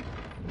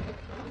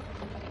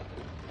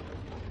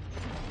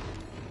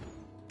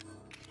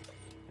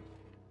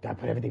 Did I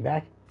put everything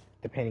back?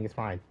 The painting is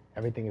fine.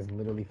 Everything is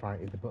literally fine.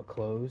 Is the book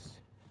closed?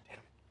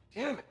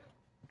 Damn it.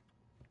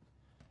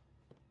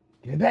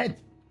 Get in bed!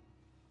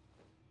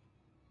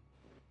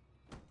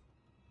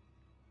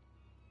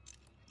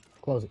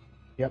 Close it.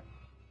 Yep.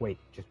 Wait.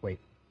 Just wait.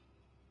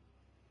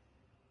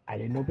 I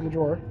didn't open the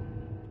drawer.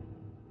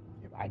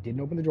 Yep, I didn't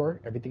open the drawer.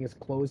 Everything is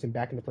closed and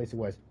back in the place it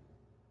was.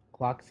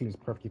 Clock seems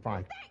perfectly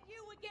fine. Is that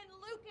you again,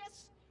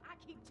 Lucas? I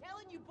keep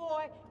telling you,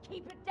 boy,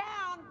 keep it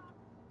down.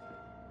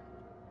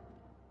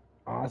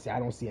 Honestly, I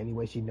don't see any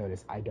way she'd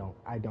notice. I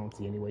don't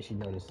see any way she'd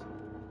notice.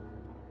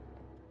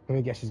 Let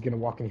me guess, she's gonna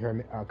walk in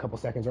here a couple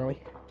seconds early.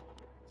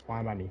 It's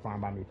fine by me, fine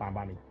by me, fine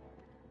by me.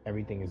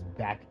 Everything is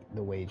back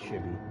the way it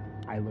should be.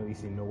 I literally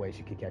see no way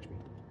she could catch me.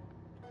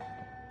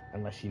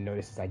 Unless she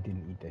notices I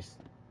didn't eat this.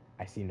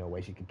 I see no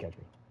way she could catch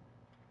me.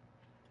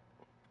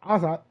 I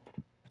thought,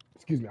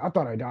 excuse me, I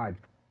thought I died.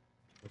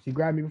 When she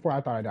grabbed me before,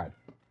 I thought I died.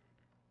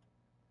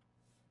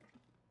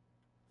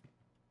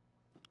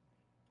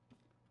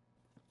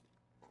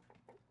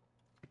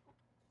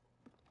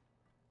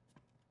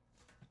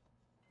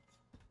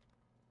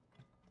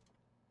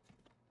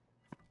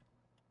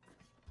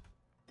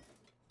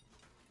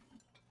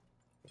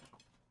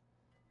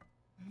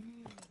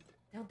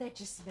 Don't that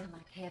just smell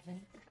like heaven?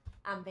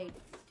 I made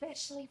it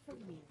especially for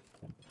you.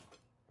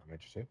 I'm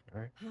interested.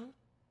 All right. Huh?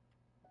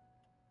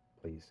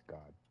 Please,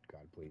 God,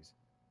 please.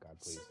 God,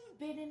 please. Something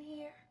been in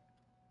here?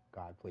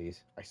 God,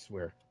 please. I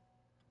swear.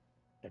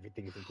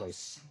 Everything is in place.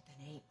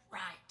 Something ain't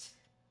right.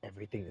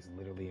 Everything is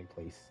literally in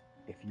place.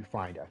 If you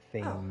find a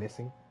thing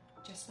missing,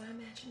 Just my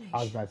imagination.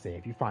 I was about to say,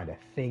 if you find a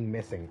thing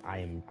missing, I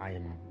am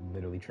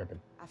literally tripping.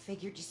 I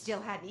figured you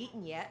still hadn't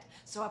eaten yet,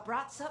 so I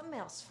brought something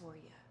else for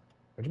you.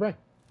 What'd you bring?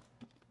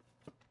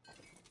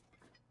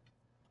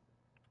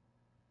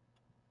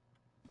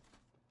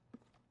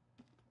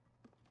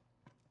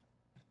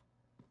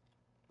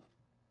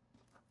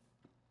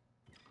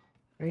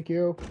 Thank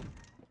you.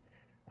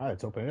 All right,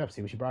 let's open it up,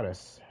 see what she brought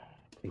us.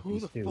 Please Who be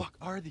the stew. fuck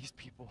are these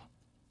people?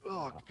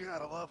 Oh,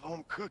 God, I love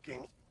home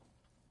cooking.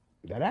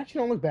 That actually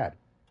don't look bad.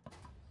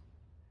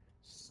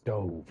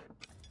 Stove.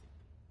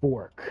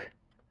 Fork.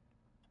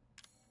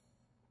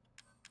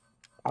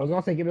 I was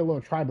gonna say give it a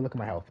little try, but look at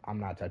my health. I'm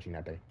not touching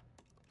that thing.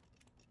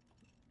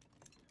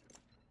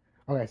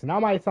 Okay, so now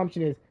my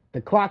assumption is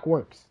the clock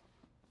works.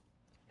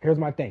 Here's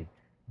my thing.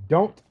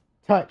 Don't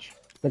touch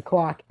the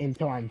clock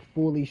until I'm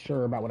fully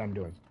sure about what I'm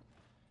doing.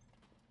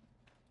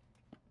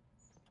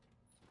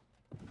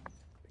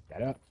 Pick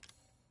that up.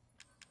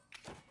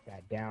 Put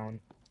that down.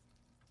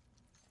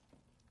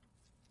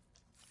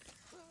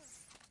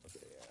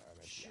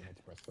 Okay, I meant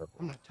to press circle.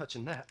 I'm not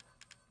touching that.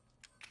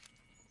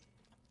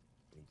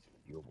 You need some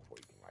fuel before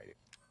you can light it.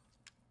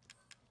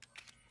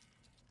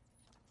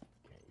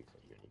 Can't use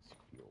it. You need some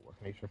fuel. What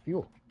makes for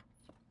fuel?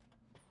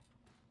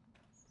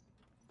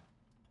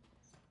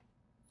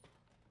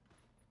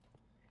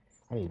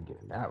 I need to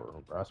get in that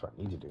room, bro. That's what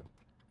I need to do.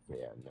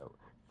 Yeah, no.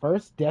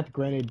 First, death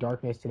granted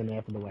darkness to the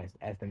man from the west.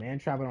 As the man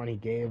traveled on, he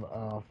gave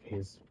of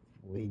his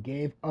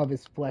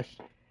flesh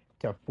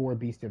to 4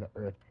 beasts of the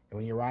earth. And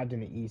when he arrived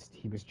in the east,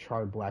 he was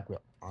charred black with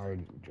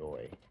ardent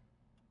joy.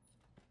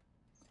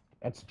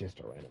 That's just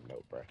a random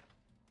note, bro.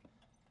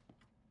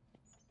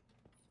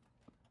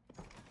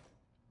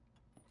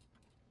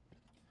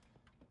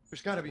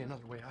 There's gotta be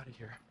another way out of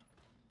here.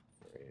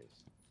 There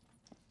is.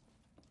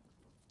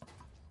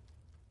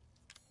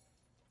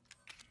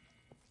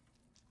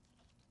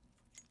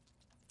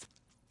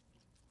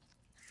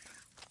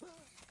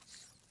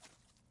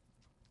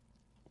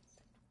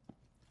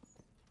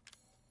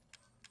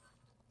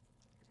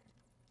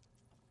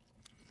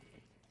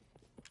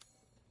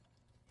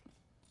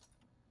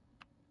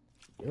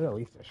 Give it at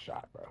least a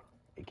shot, bro.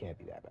 It can't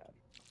be that bad.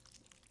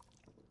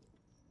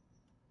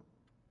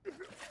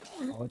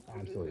 Oh, it's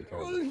absolutely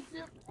terrible. Yep,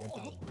 that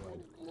was blood.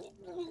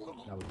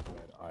 That was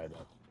blood. Alright,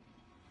 bro.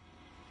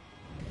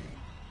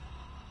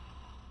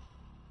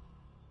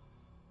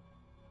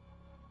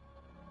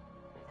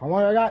 How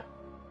long I got?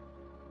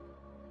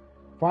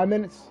 5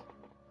 minutes?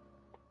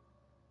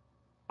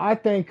 I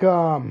think,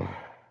 I'm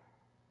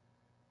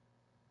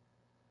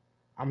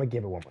gonna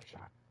give it one more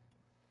shot.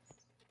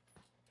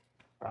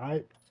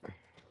 Alright?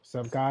 What's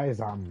up, guys?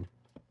 I'm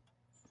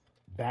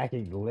back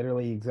at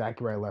literally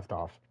exactly where I left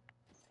off.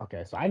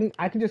 Okay, so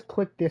I can just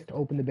click this to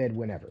open the bed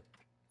whenever.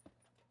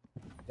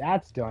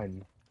 That's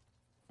done.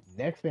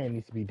 Next thing that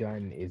needs to be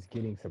done is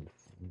getting some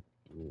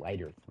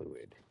lighter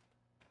fluid.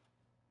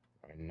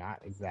 Or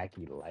not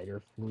exactly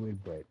lighter fluid,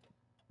 but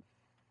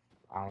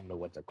I don't know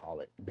what to call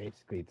it.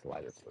 Basically, it's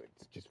lighter fluid.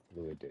 It's just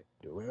fluid to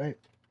do it.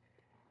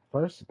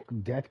 First,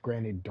 death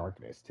granted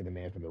darkness to the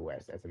man from the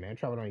west. As the man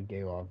traveled on, he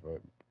gave off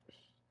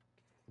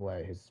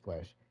his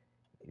flesh.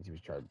 He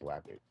was charged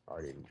black with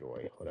ardent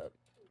joy. Hold up.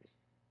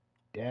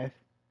 Death,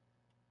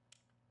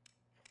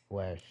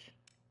 flesh.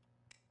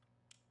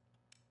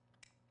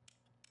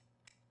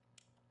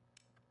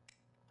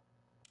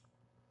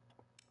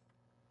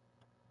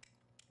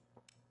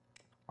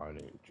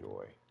 Ardent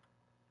joy.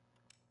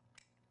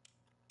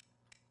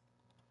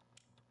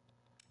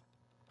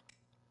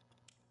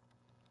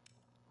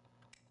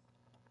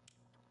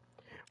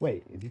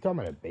 Wait, is he talking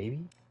about a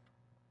baby?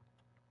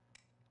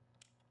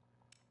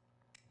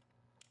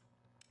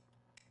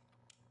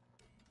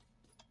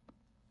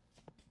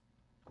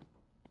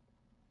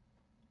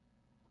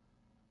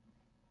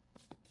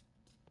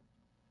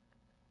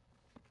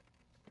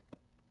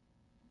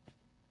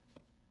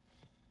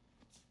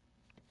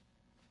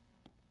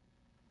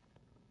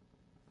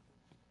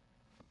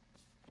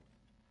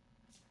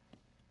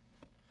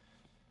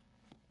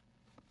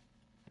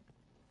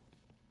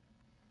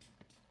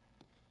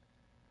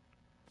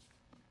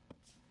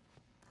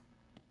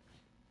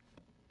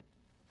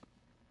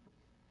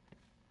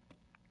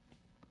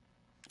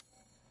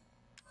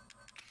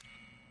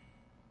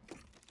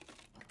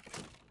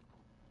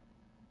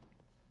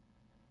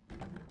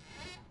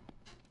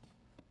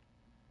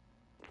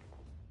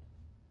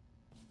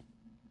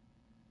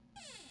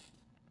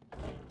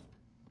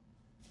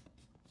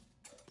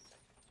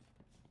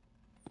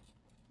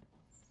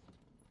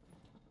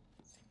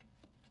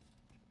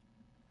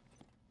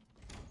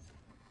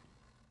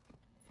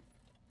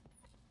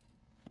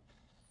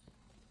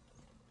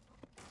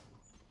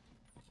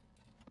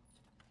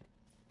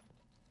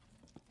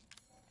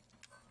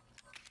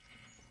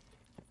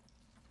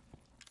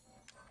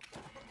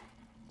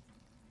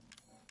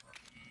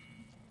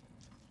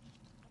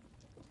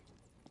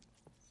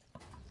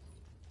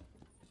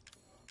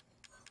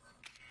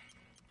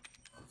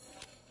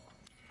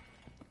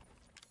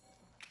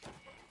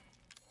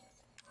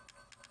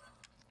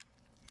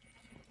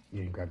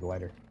 You didn't grab the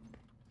lighter.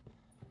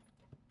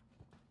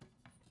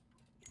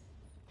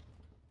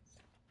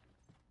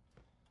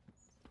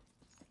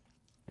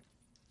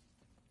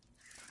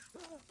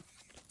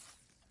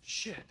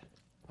 Shit.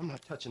 I'm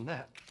not touching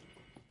that.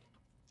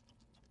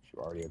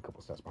 You're already a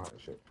couple steps behind the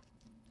shit.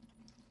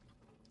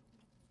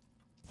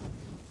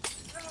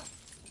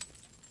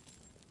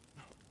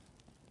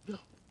 No.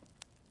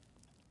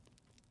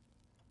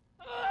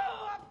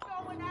 Oh, I'm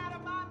going out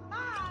of my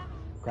mind.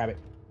 Grab it.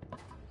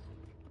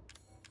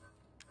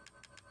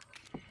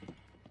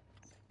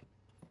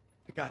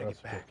 I gotta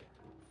That's get back.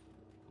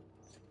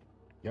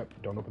 Yep,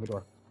 don't open the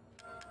door.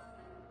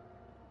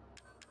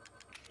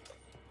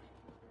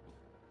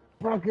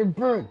 Fucking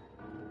bird!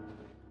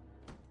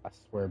 I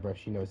swear, bro,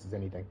 she notices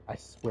anything. I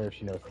swear if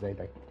she notices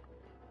anything.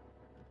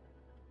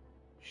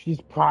 She's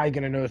probably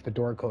gonna notice the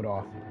door code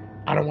off.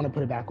 I don't want to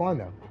put it back on,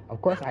 though.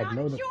 Of course, I I'm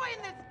know not the...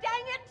 enjoying this,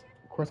 dang it!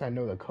 Of course, I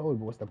know the code,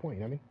 but what's the point,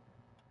 you know what I mean?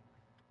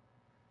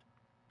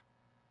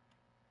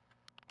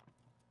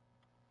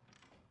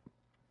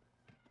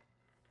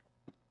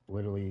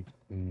 Literally,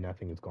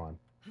 nothing is gone.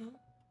 Huh?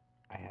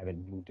 I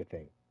haven't moved a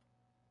thing.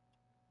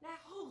 Now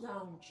hold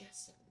on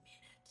just a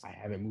minute. I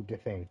haven't moved a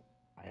thing.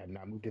 I have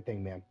not moved a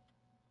thing, man.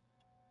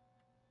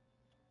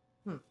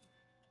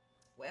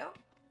 Well,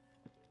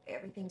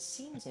 everything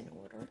seems in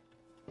order.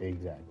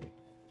 Exactly.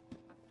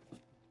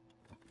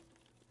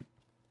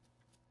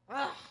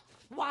 Ugh,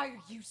 why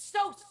are you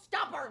so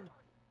stubborn?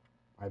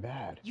 My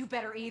bad. You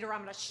better eat or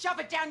I'm gonna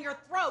shove it down your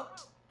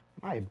throat.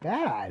 My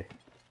bad.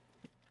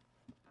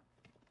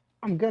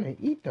 I'm gonna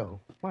eat, though.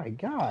 My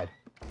God.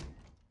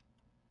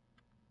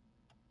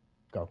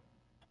 Go.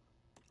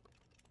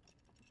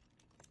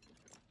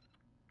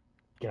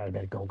 Get out of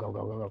bed. Go, go,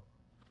 go, go, go.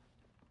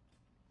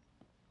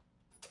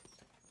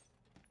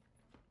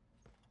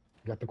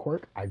 You got the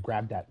quirk? I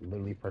grabbed that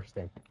literally first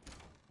thing.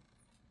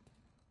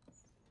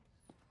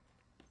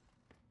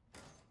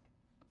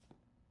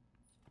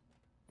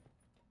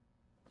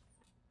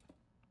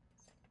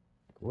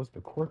 What's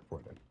the quirk for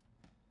then?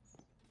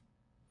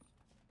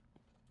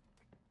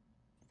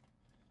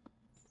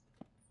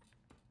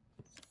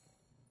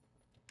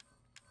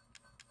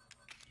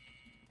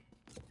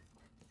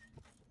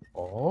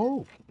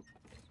 Oh.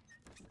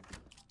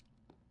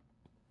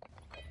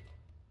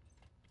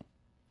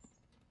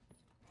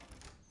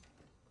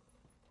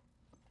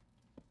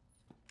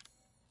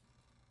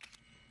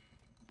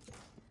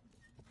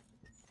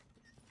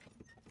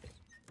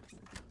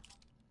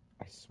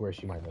 swear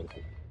she might notice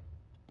it.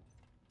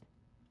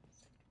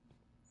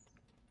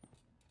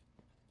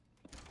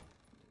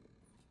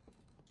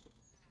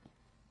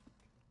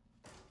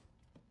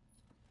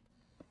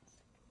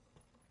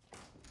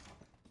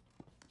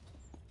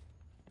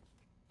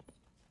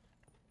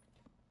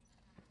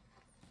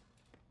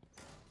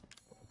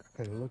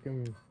 I've been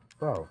looking,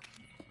 bro.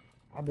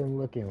 I've been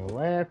looking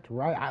left,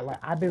 right.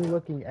 I've been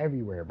looking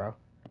everywhere, bro.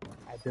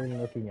 I've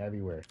been looking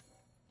everywhere.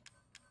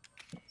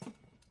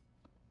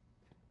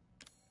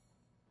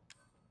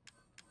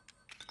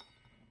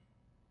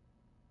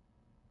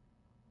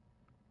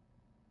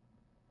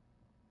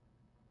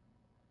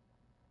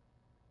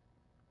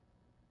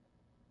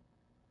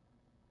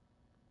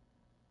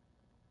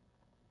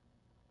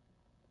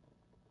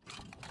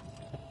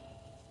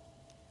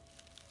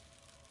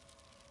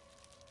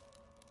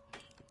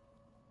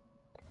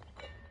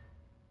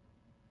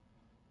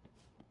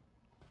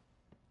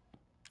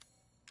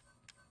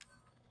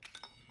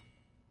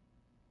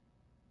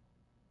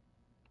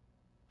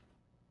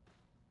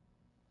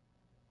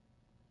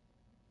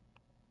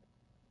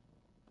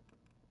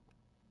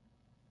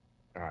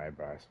 Alright,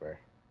 bro, I swear.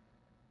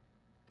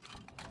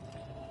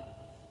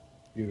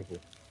 Beautiful.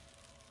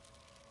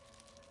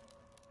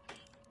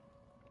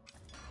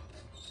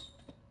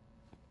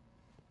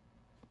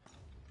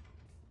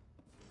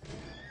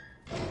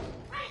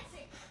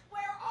 Francie,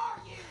 where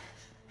are you?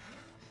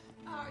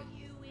 Are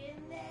you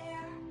in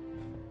there?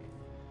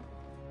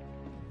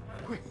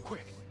 Quick,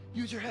 quick.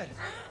 Use your head.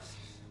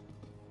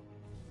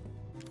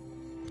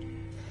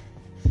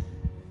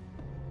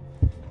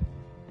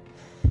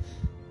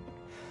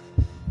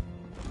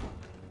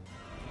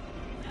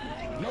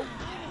 Nope.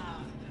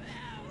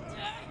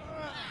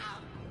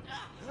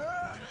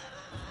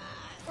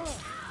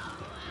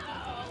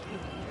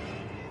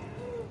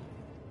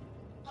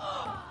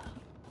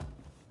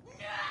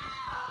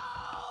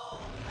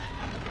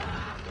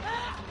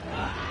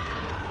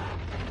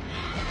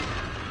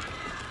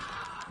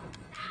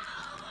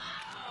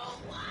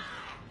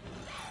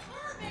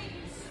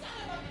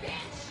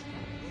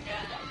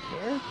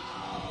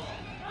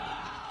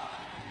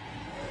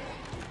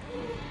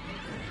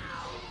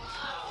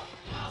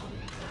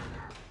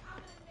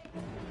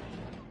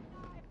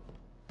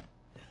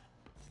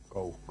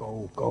 Go,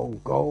 go, go,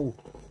 go.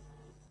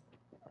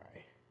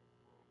 Alright.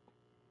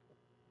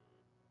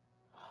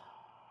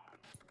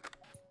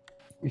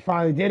 We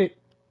finally did it.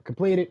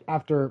 Completed it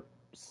after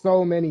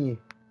so many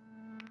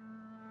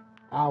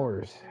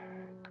hours.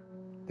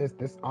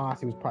 This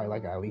honestly was probably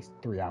like at least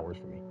 3 hours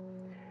for me.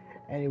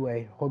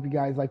 Anyway, hope you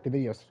guys liked the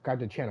video. Subscribe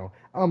to the channel.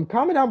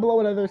 Comment down below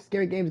what other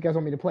scary games you guys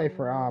want me to play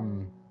for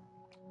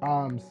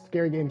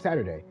Scary Game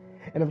Saturday.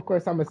 And of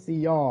course, I'm gonna see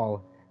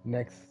y'all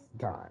next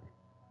time.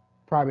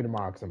 Probably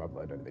tomorrow because I'm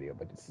uploading another video,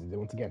 but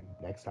once again,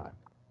 next time.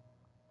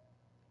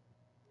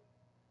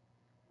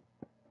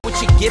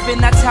 What you're given,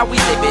 that's how we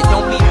live it.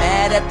 Don't be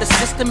mad at the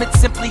system, it's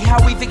simply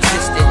how we've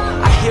existed.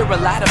 I hear a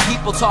lot of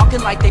people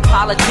talking like they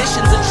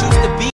politicians and choose to be